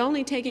 not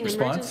only taking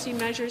emergency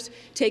measures,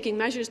 taking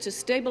measures to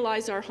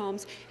stabilize our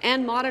homes,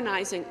 and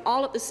modernizing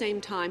all at the same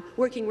time,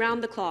 working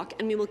round the clock,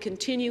 and we will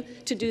continue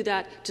to do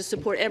that to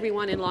support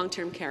everyone in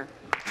long-term care.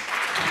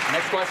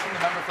 Next question, the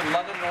member for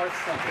London North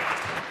Centre.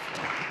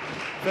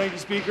 Thank you,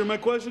 Speaker. My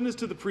question is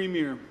to the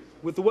Premier.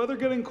 With the weather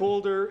getting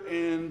colder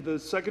and the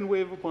second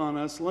wave upon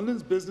us,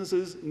 London's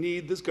businesses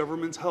need this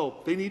government's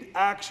help. They need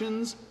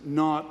actions,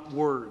 not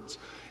words.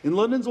 In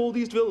London's Old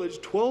East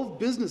Village, 12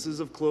 businesses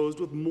have closed,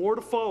 with more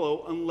to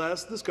follow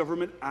unless this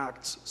government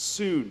acts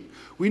soon.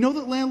 We know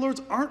that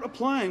landlords aren't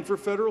applying for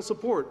federal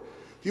support.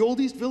 The Old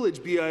East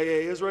Village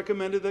BIA has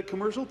recommended that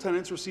commercial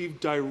tenants receive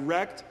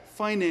direct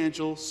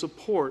financial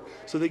support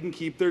so they can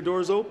keep their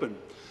doors open.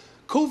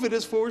 COVID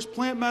has forced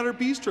Plant Matter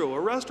Bistro, a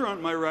restaurant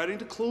in my riding,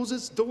 to close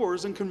its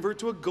doors and convert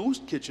to a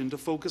ghost kitchen to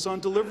focus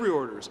on delivery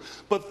orders.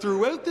 But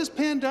throughout this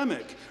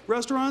pandemic,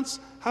 restaurants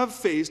have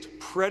faced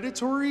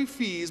predatory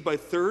fees by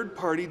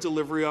third-party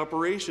delivery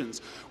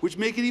operations, which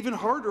make it even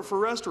harder for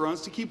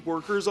restaurants to keep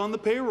workers on the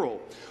payroll.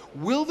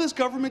 Will this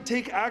government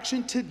take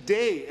action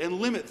today and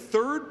limit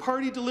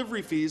third-party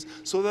delivery fees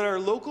so that our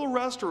local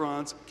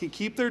restaurants can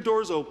keep their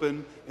doors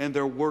open and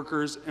their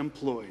workers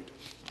employed?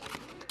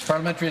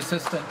 Parliamentary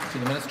Assistant to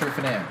the Minister of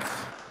Finance.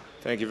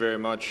 Thank you very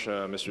much,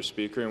 Mr.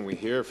 Speaker. And we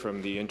hear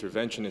from the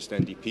interventionist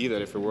NDP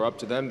that if it were up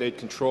to them, they'd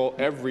control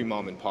every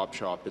mom-and-pop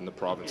shop in the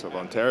province of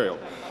Ontario.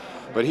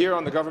 But here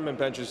on the government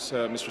benches,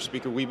 Mr.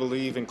 Speaker, we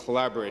believe in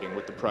collaborating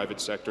with the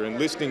private sector and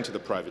listening to the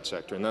private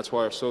sector. And that's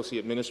why our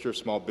Associate Minister of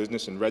Small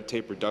Business and Red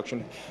Tape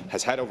Reduction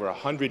has had over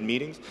 100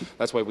 meetings.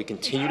 That's why we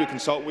continue to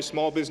consult with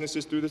small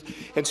businesses through this.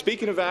 And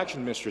speaking of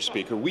action, Mr.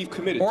 Speaker, we've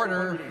committed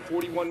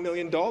 $241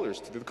 million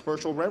to the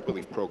Commercial Rent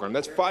Relief Program.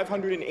 That's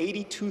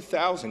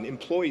 582,000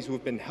 employees who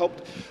have been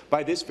helped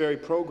by this very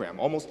program.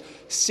 Almost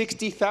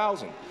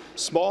 60,000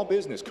 small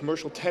business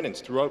commercial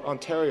tenants throughout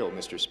Ontario,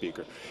 Mr.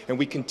 Speaker. And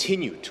we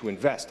continue to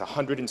invest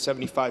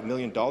 $175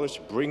 million to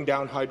bring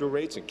down hydro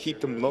rates and keep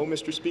them low,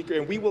 Mr. Speaker.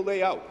 And we will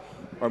lay out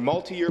our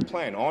multi-year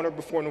plan on or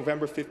before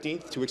November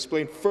 15th to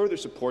explain further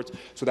supports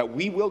so that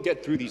we will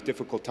get through these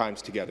difficult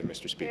times together,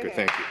 Mr. Speaker.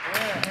 Thank you.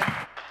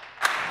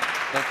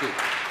 Thank you.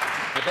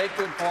 I beg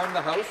to inform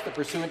the House that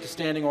pursuant to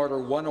Standing Order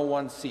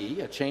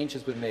 101C, a change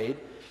has been made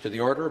to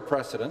the order of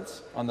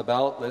precedence on the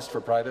ballot list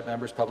for private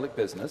members' public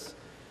business,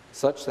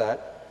 such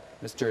that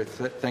Mr.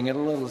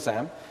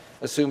 Thingililizam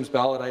assumes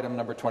ballot item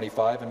number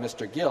 25 and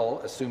Mr. Gill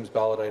assumes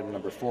ballot item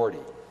number 40.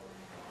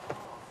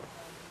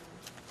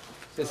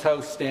 This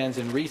House stands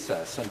in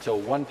recess until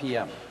 1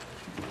 p.m.